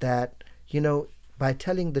 and that by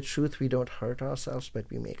telling the truth, we don't hurt ourselves, but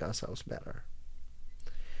we make ourselves better.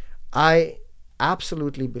 I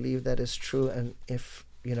absolutely believe that is true, and if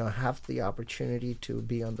I have the opportunity to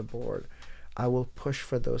be on the board, I will push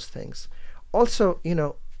for those things. Also,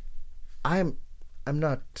 I'm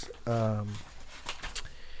not.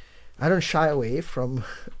 I don't shy away from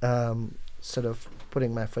sort of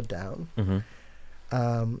putting my foot down,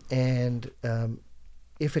 and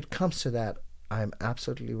if it comes to that, I'm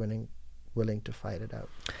absolutely willing to fight it out.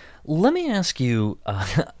 Let me ask you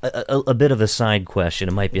a bit of a side question.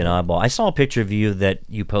 It might be an oddball. I saw a picture of you that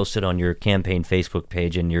you posted on your campaign Facebook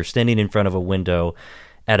page, and you're standing in front of a window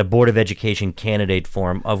at a Board of Education candidate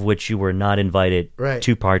forum of which you were not invited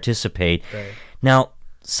to participate. Right. Now,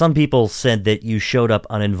 some people said that you showed up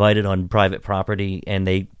uninvited on private property, and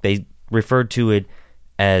they referred to it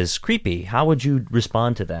as creepy. How would you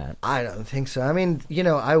respond to that? I don't think so. I mean,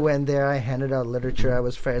 I went there, I handed out literature, I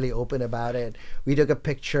was fairly open about it. We took a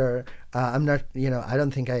picture. I'm not, I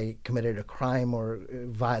don't think I committed a crime or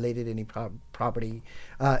violated any property.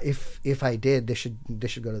 If I did, they should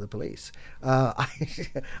go to the police.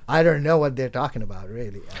 I don't know what they're talking about,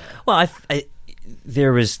 really. Well,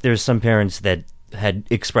 there's some parents that had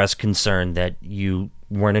expressed concern that you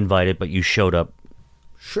weren't invited, but you showed up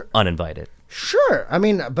uninvited. Sure. I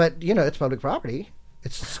mean, but, it's public property.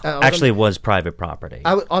 It's actually, it was private property.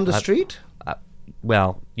 On the street?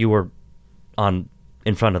 Well, you were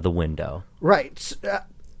in front of the window. Right.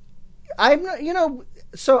 I'm not,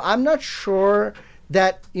 so I'm not sure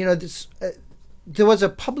that, this, there was a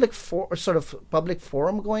public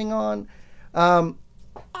forum going on.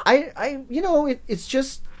 It's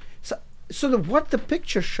just, what the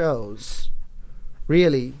picture shows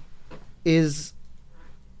really is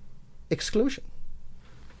exclusion,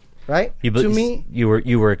 right? To me, you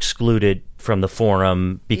were excluded from the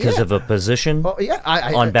forum because of a position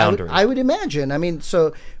on boundaries. I would imagine. I mean,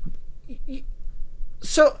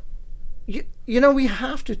 we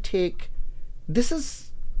have to take,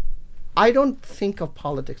 I don't think of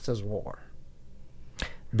politics as war.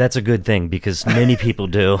 That's a good thing because many people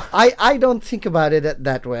do. I don't think about it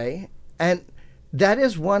that way. And that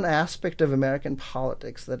is one aspect of American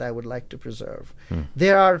politics that I would like to preserve.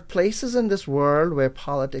 There are places in this world where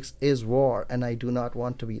politics is war, and I do not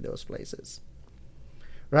want to be those places.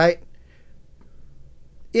 Right?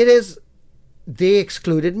 They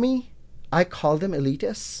excluded me. I called them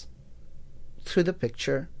elitists through the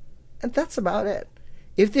picture, and that's about it.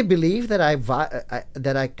 If they believe that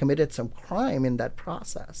I committed some crime in that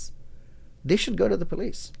process, they should go to the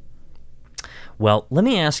police. Well, let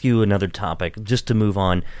me ask you another topic, just to move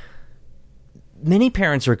on. Many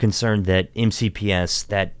parents are concerned that MCPS,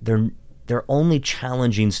 that they're only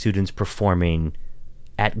challenging students performing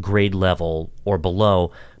at grade level or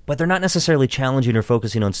below, but they're not necessarily challenging or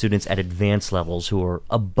focusing on students at advanced levels who are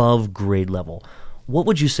above grade level. What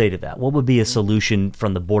would you say to that? What would be a solution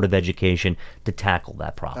from the Board of Education to tackle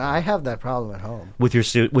that problem? I have that problem at home with your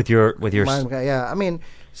yeah. I mean,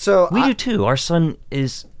 so we do too. Our son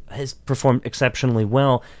has performed exceptionally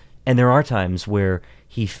well, and there are times where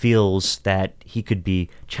he feels that he could be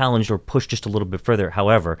challenged or pushed just a little bit further.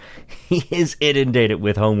 However, he is inundated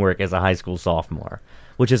with homework as a high school sophomore,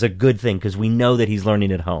 which is a good thing because we know that he's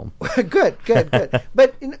learning at home. Good.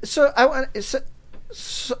 But so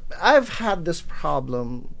I've had this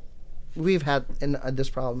problem. We've had this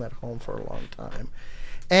problem at home for a long time.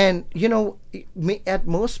 And, at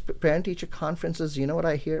most parent-teacher conferences, what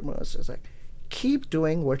I hear most is like, keep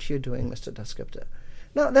doing what you're doing, Mr. Dasgupta.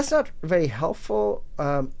 No, that's not very helpful.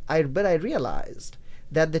 But I realized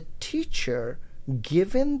that the teacher,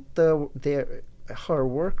 given her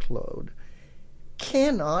workload,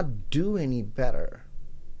 cannot do any better.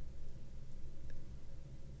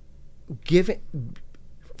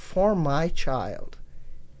 For my child,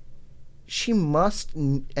 she must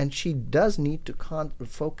and she does need to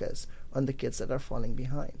focus on the kids that are falling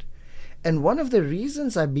behind. And one of the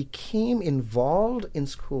reasons I became involved in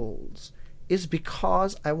schools is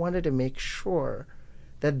because I wanted to make sure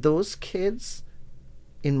that those kids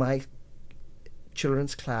in my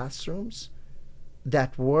children's classrooms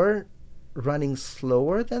that were running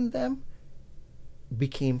slower than them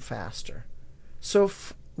became faster. So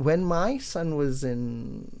when my son was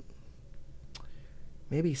in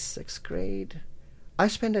maybe 6th grade, I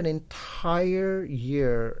spent an entire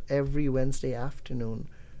year every Wednesday afternoon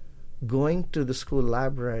going to the school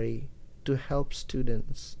library to help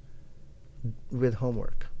students with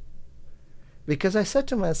homework. Because I said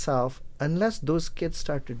to myself, unless those kids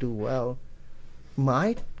start to do well,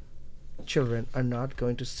 my children are not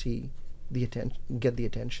going to get the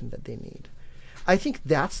attention that they need. I think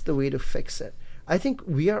that's the way to fix it. I think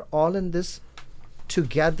we are all in this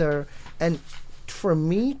together, and for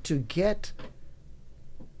me to get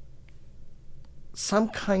some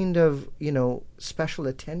kind of, special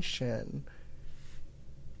attention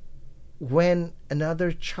when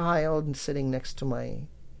another child sitting next to my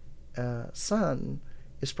son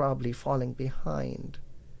is probably falling behind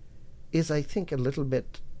is, I think, a little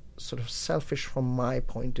bit sort of selfish from my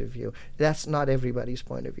point of view. That's not everybody's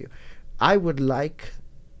point of view. I would like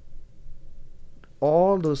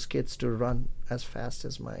all those kids to run as fast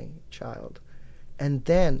as my child. And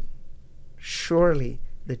then surely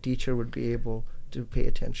the teacher would be able to pay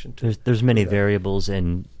attention to. There's many variables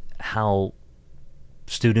in how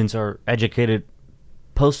students are educated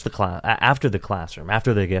post the class, after the classroom,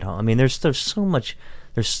 after they get home. I mean, there's so much.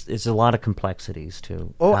 There's a lot of complexities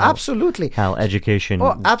to. Absolutely. How education.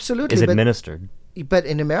 Is administered. But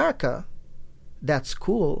in America, that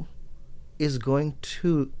school is going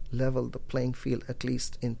to level the playing field, at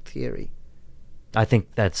least in theory. I think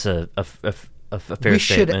that's a fair statement. We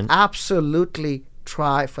should absolutely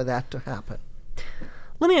try for that to happen.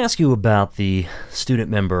 Let me ask you about the student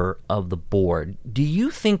member of the board. Do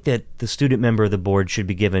you think that the student member of the board should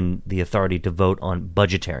be given the authority to vote on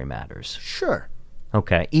budgetary matters? Sure.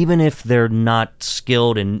 Okay, even if they're not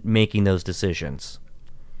skilled in making those decisions?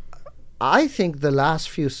 I think the last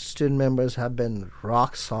few student members have been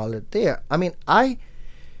rock solid there. I mean, I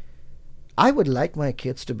would like my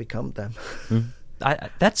kids to become them.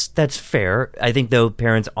 That's fair. I think, though,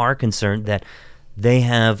 parents are concerned that they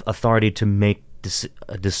have authority to make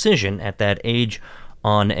a decision at that age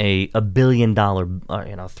on a $1 billion,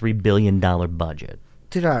 $3 billion budget.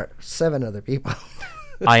 There are 7 other people.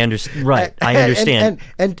 I understand. Right, I understand.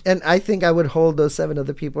 And I think I would hold those 7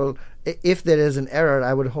 other people. If there is an error,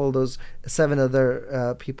 I would hold those 7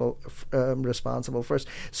 other people responsible first.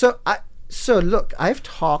 So look, I've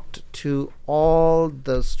talked to all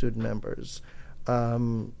the student members,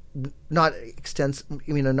 not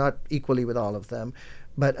equally with all of them,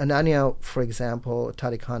 but Ananya, for example,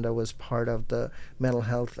 Tarikonda was part of the Mental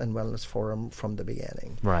Health and Wellness Forum from the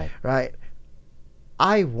beginning. Right.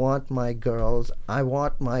 I want my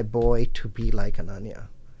my boy to be like Ananya.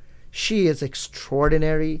 She is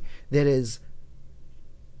extraordinary.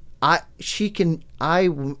 I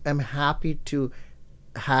am happy to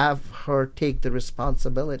have her take the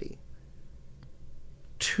responsibility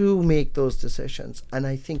to make those decisions. And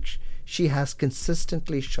I think she has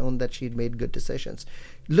consistently shown that she'd made good decisions.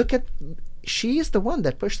 She is the one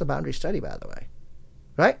that pushed the boundary study, by the way.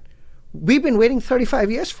 Right? We've been waiting 35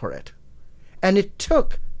 years for it. And it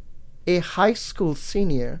took a high school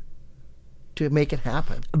senior to make it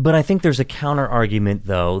happen. But I think there's a counter argument,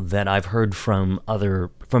 though, that I've heard from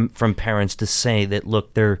parents to say that,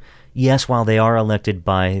 look, while they are elected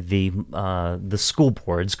by the school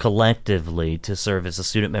boards collectively to serve as a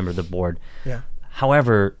student member of the board,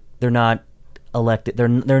 however, they're not elected.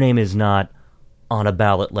 Their name is not on a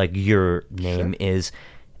ballot like your name is,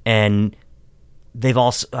 and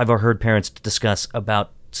I've heard parents discuss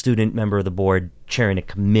about student member of the board chairing a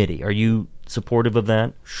committee. Are you supportive of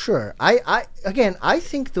that? Sure. I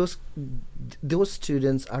think those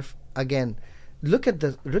students are, again, look at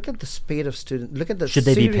the spate of students. Look at the Should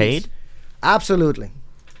they be paid? Absolutely.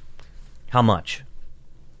 How much?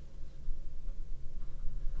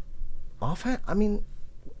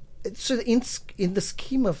 So in the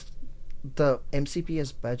scheme of the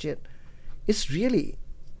MCPS budget, it's really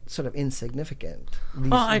sort of insignificant,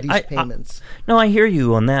 these payments. I hear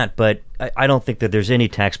you on that, but I don't think that there's any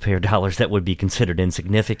taxpayer dollars that would be considered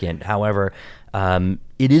insignificant. However,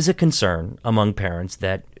 it is a concern among parents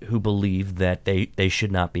who believe that they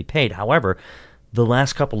should not be paid. However, the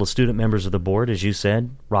last couple of student members of the board, as you said,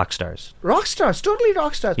 rock stars. Rock stars, totally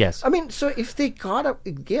rock stars. Yes. So if they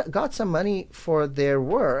got some money for their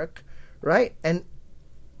work, right, and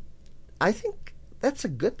I think that's a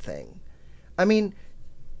good thing.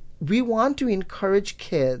 We want to encourage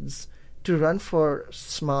kids to run for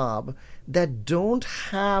SMOB that don't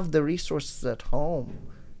have the resources at home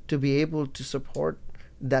to be able to support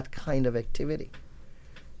that kind of activity,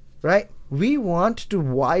 right? We want to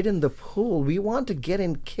widen the pool. We want to get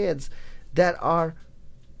in kids that are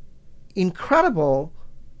incredible,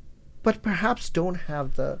 but perhaps don't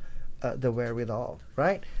have the wherewithal,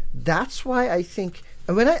 right? That's why I think,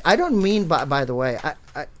 I don't mean, by the way,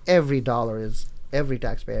 every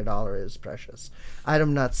taxpayer dollar is precious.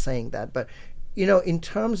 I'm not saying that, but in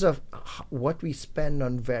terms of what we spend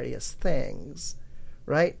on various things,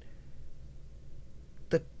 right?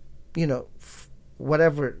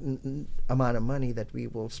 Whatever amount of money that we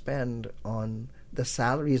will spend on the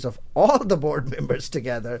salaries of all the board members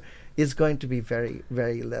together is going to be very,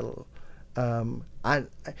 very little. The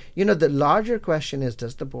larger question is,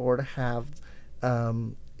 does the board have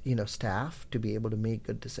staff to be able to make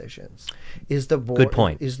good decisions? Is the board, good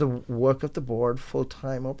point. Is the work of the board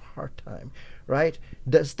full-time or part-time, right?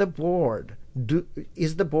 Is the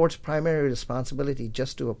board's primary responsibility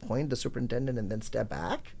just to appoint the superintendent and then step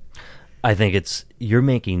back? I think you're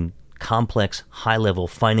making complex, high-level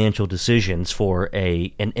financial decisions for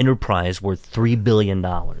an enterprise worth $3 billion.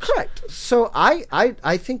 Correct. So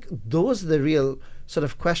I think those are the real sort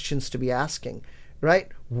of questions to be asking, right?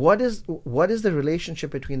 What is the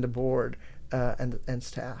relationship between the board and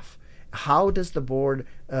staff? How does the board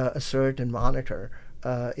assert and monitor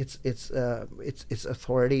its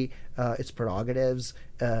authority, its prerogatives,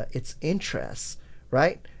 its interests,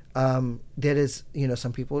 right? There is,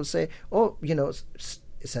 some people will say,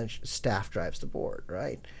 essentially staff drives the board,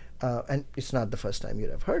 right? And it's not the first time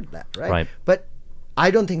you'd have heard that, right? But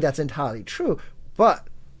I don't think that's entirely true. But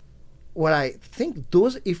what I think,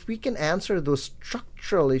 if we can answer those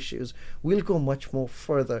structural issues, we'll go much more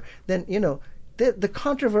further than, the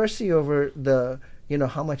controversy over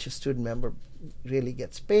how much a student member really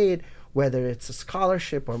gets paid, whether it's a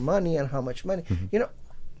scholarship or money and how much money,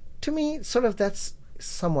 to me, sort of that's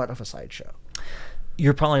somewhat of a sideshow.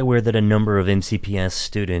 You're probably aware that a number of MCPS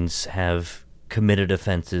students have committed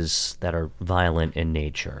offenses that are violent in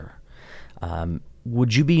nature.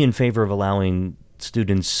 Would you be in favor of allowing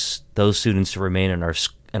those students to remain in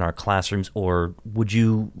our classrooms, or would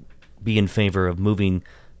you be in favor of moving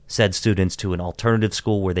said students to an alternative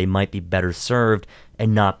school where they might be better served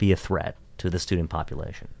and not be a threat to the student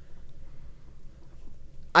population?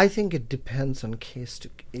 I think it depends on case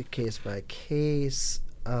by case.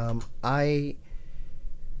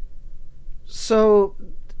 So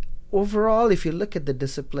overall, if you look at the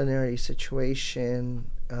disciplinary situation,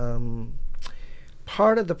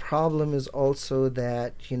 part of the problem is also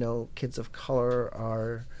that kids of color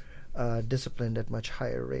are disciplined at much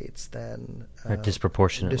higher rates than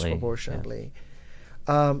disproportionately.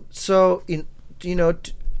 So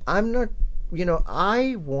I'm not.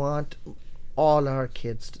 I want all our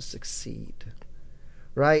kids to succeed,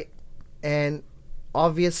 right? And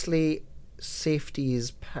obviously, safety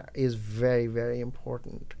is very, very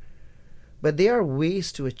important. But there are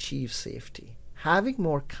ways to achieve safety. Having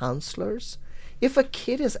more counselors. If a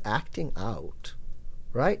kid is acting out,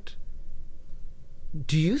 right?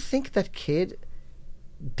 Do you think that kid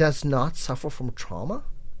does not suffer from trauma?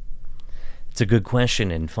 It's a good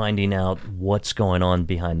question, and finding out what's going on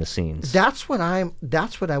behind the scenes. That's what I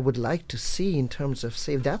would like to see in terms of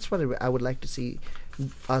safety. That's what I would like to see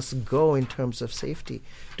us go in terms of safety,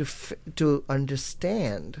 to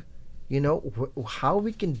understand, how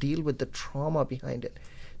we can deal with the trauma behind it.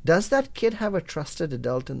 Does that kid have a trusted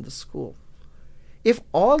adult in the school? If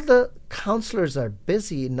all the counselors are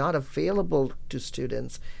busy, not available to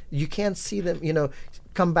students, you can't see them,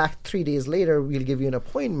 come back 3 days later, we'll give you an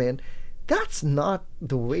appointment. That's not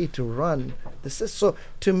the way to run this. So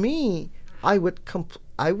to me, I would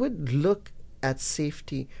look at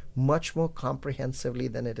safety much more comprehensively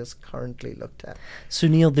than it is currently looked at.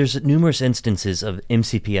 Sunil, there's numerous instances of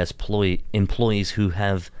MCPS employees who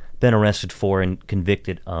have been arrested for and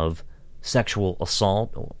convicted of sexual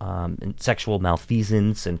assault and sexual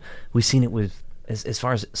malfeasance, and we've seen it with as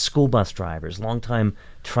far as school bus drivers, longtime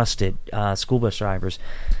trusted school bus drivers.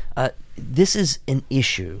 This is an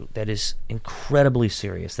issue that is incredibly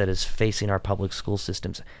serious, that is facing our public school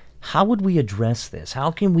systems. How would we address this?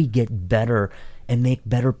 How can we get better and make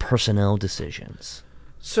better personnel decisions?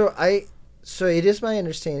 So it is my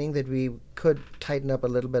understanding that we could tighten up a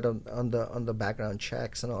little bit on the background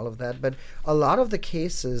checks and all of that, but a lot of the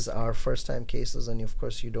cases are first-time cases, and of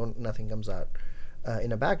course nothing comes out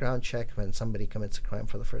in a background check when somebody commits a crime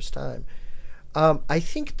for the first time. I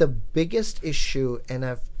think the biggest issue, and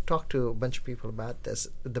I've talked to a bunch of people about this,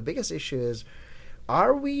 the biggest issue is,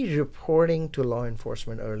 are we reporting to law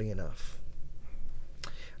enforcement early enough?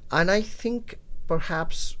 And I think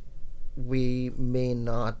perhaps we may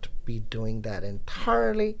not be doing that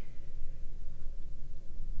entirely.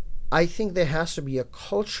 I think there has to be a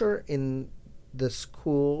culture in the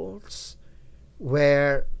schools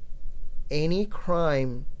where any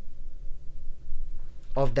crime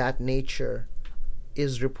of that nature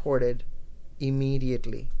is reported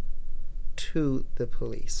immediately to the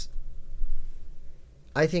police.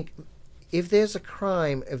 I think if there's a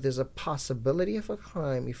crime, if there's a possibility of a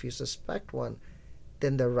crime, if you suspect one,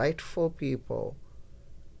 then the rightful people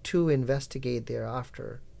to investigate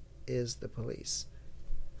thereafter is the police.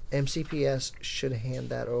 MCPS should hand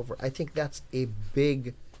that over. I think that's a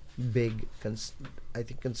big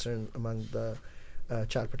concern among the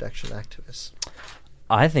child protection activists.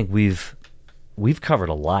 I think we've covered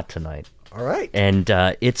a lot tonight. All right. And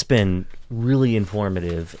it's been really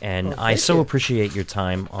informative, and I so appreciate your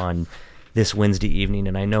time on this Wednesday evening,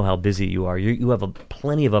 and I know how busy you are. You have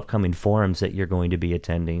plenty of upcoming forums that you're going to be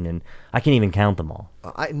attending, and I can't even count them all.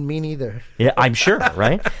 Me neither. Yeah, I'm sure,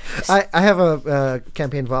 right? I have a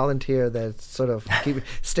campaign volunteer that's sort of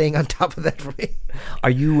staying on top of that for me.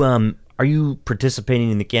 Are you participating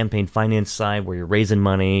in the campaign finance side where you're raising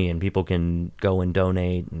money and people can go and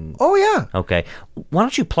donate? Oh, yeah. Okay. Why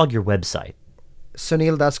don't you plug your website?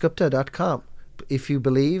 SunilDasgupta.com. If you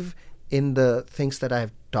believe in the things that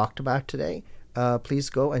I've talked about today, please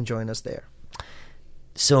go and join us there.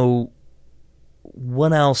 So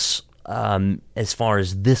what else, as far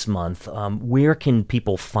as this month, where can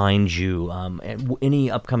people find you?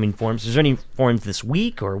 Any upcoming forums? Is there any forums this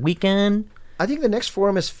week or weekend? I think the next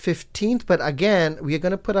forum is 15th, but again, we are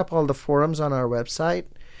going to put up all the forums on our website.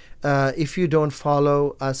 If you don't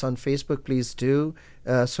follow us on Facebook, please do.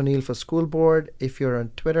 Sunil for School Board. If you're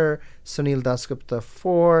on Twitter, Sunil Dasgupta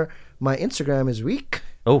 4. My Instagram is weak.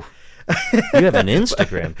 Oh, you have an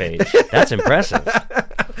Instagram page. That's impressive.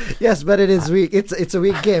 Yes, but it is weak. It's a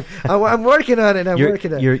weak game. I'm working on it.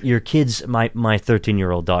 Your kids, my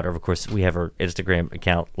 13-year-old daughter, of course, we have her Instagram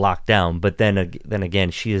account locked down. But then again,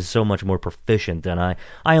 she is so much more proficient than I.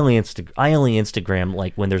 I only Instagram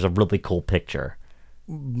like when there's a really cool picture.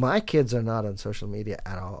 My kids are not on social media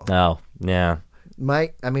at all. Oh, yeah.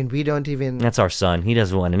 We don't even. That's our son. He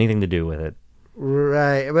doesn't want anything to do with it.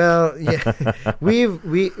 Right. Well, yeah,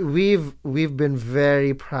 we've been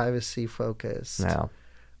very privacy focused.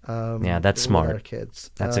 Yeah. That's smart. With our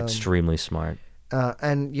kids. That's extremely smart.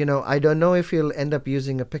 And I don't know if he'll end up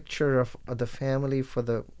using a picture of the family for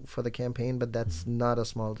the campaign, but that's not a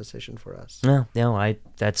small decision for us.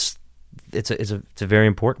 It's a very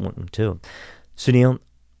important one too. Sunil,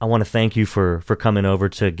 I want to thank you for coming over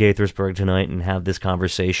to Gaithersburg tonight and have this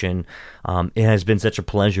conversation. It has been such a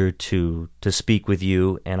pleasure to speak with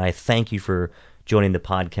you, and I thank you for joining the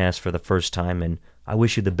podcast for the first time, and I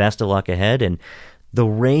wish you the best of luck ahead. And the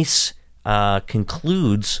race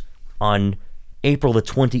concludes on April the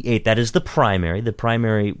 28th. That is the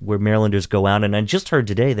primary where Marylanders go out. And I just heard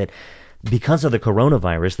today that because of the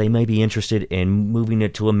coronavirus, they may be interested in moving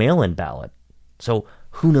it to a mail-in ballot. So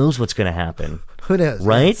who knows what's going to happen? Who knows?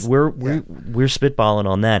 Right? Yes. We're spitballing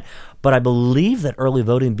on that. But I believe that early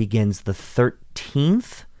voting begins the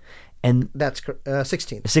 13th. And that's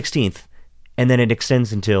 16th. 16th. And then it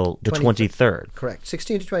extends until the 23rd. Correct.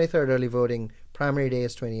 16th to 23rd early voting. Primary day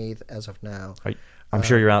is 28th as of now. I'm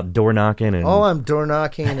sure you're out door knocking. I'm door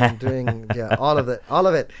knocking and doing all of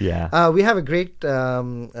it. Yeah. We have a great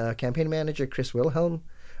campaign manager, Chris Wilhelm,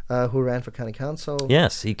 who ran for county council.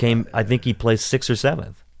 Yes, he came. I think he placed 6th or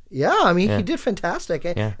 7th. Yeah, he did fantastic.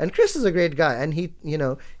 And Chris is a great guy, and he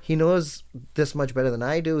knows this much better than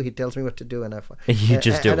I do. He tells me what to do, and I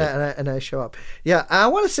show up. Yeah, I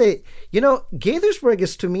want to say, Gaithersburg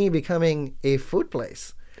is to me becoming a food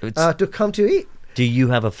place to come to eat. Do you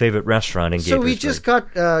have a favorite restaurant in Gaithersburg? So we just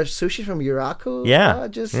got sushi from Yuraku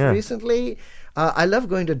recently. I love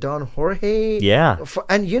going to Don Jorge. Yeah.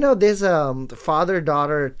 And, there's a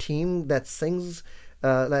father-daughter team that sings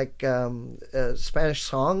Spanish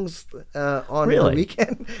songs on the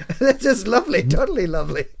weekend. That's just lovely, totally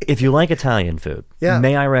lovely. If you like Italian food,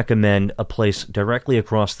 may I recommend a place directly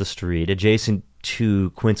across the street, adjacent to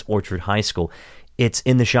Quince Orchard High School. It's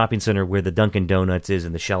in the shopping center where the Dunkin' Donuts is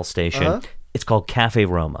in the Shell station. Uh-huh. It's called Cafe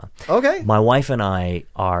Roma. Okay. My wife and I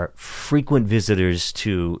are frequent visitors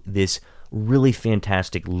to this really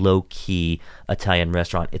fantastic, low-key Italian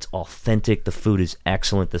restaurant. It's authentic. The food is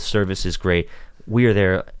excellent. The service is great. We are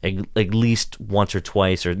there at least once or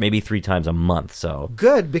twice or maybe 3 times a month. So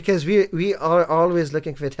good, because we are always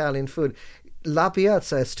looking for Italian food. La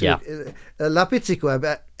Piazza Street, La Pizzico,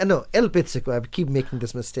 El Pizzico. I keep making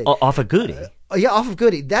this mistake. Off of Goody. Off of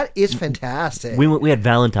Goody. That is fantastic. We had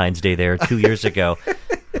Valentine's Day there 2 years ago.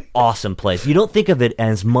 Awesome place. You don't think of it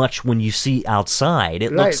as much when you see outside.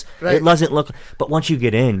 It doesn't look. But once you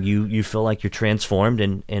get in, you feel like you're transformed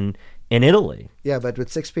in Italy. Yeah, but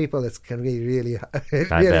with 6 people, it's going to be really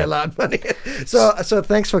a lot of money. So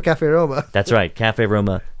thanks for Cafe Roma. That's right, Cafe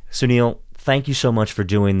Roma. Sunil, thank you so much for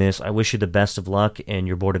doing this. I wish you the best of luck in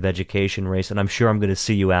your Board of Education race, and I'm sure I'm going to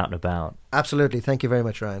see you out and about. Absolutely. Thank you very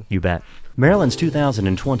much, Ryan. You bet. Maryland's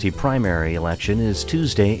 2020 primary election is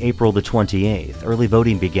Tuesday, April the 28th. Early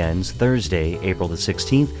voting begins Thursday, April the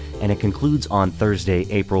 16th, and it concludes on Thursday,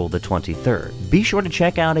 April the 23rd. Be sure to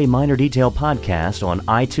check out a Minor Detail podcast on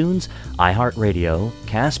iTunes, iHeartRadio,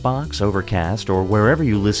 CastBox, Overcast, or wherever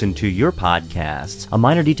you listen to your podcasts. A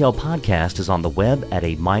Minor Detail podcast is on the web at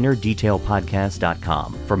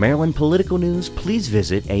aminordetailpodcast.com. For Maryland political news, please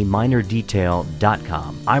visit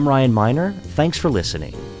aminordetail.com. I'm Ryan Miner. Thanks for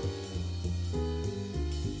listening.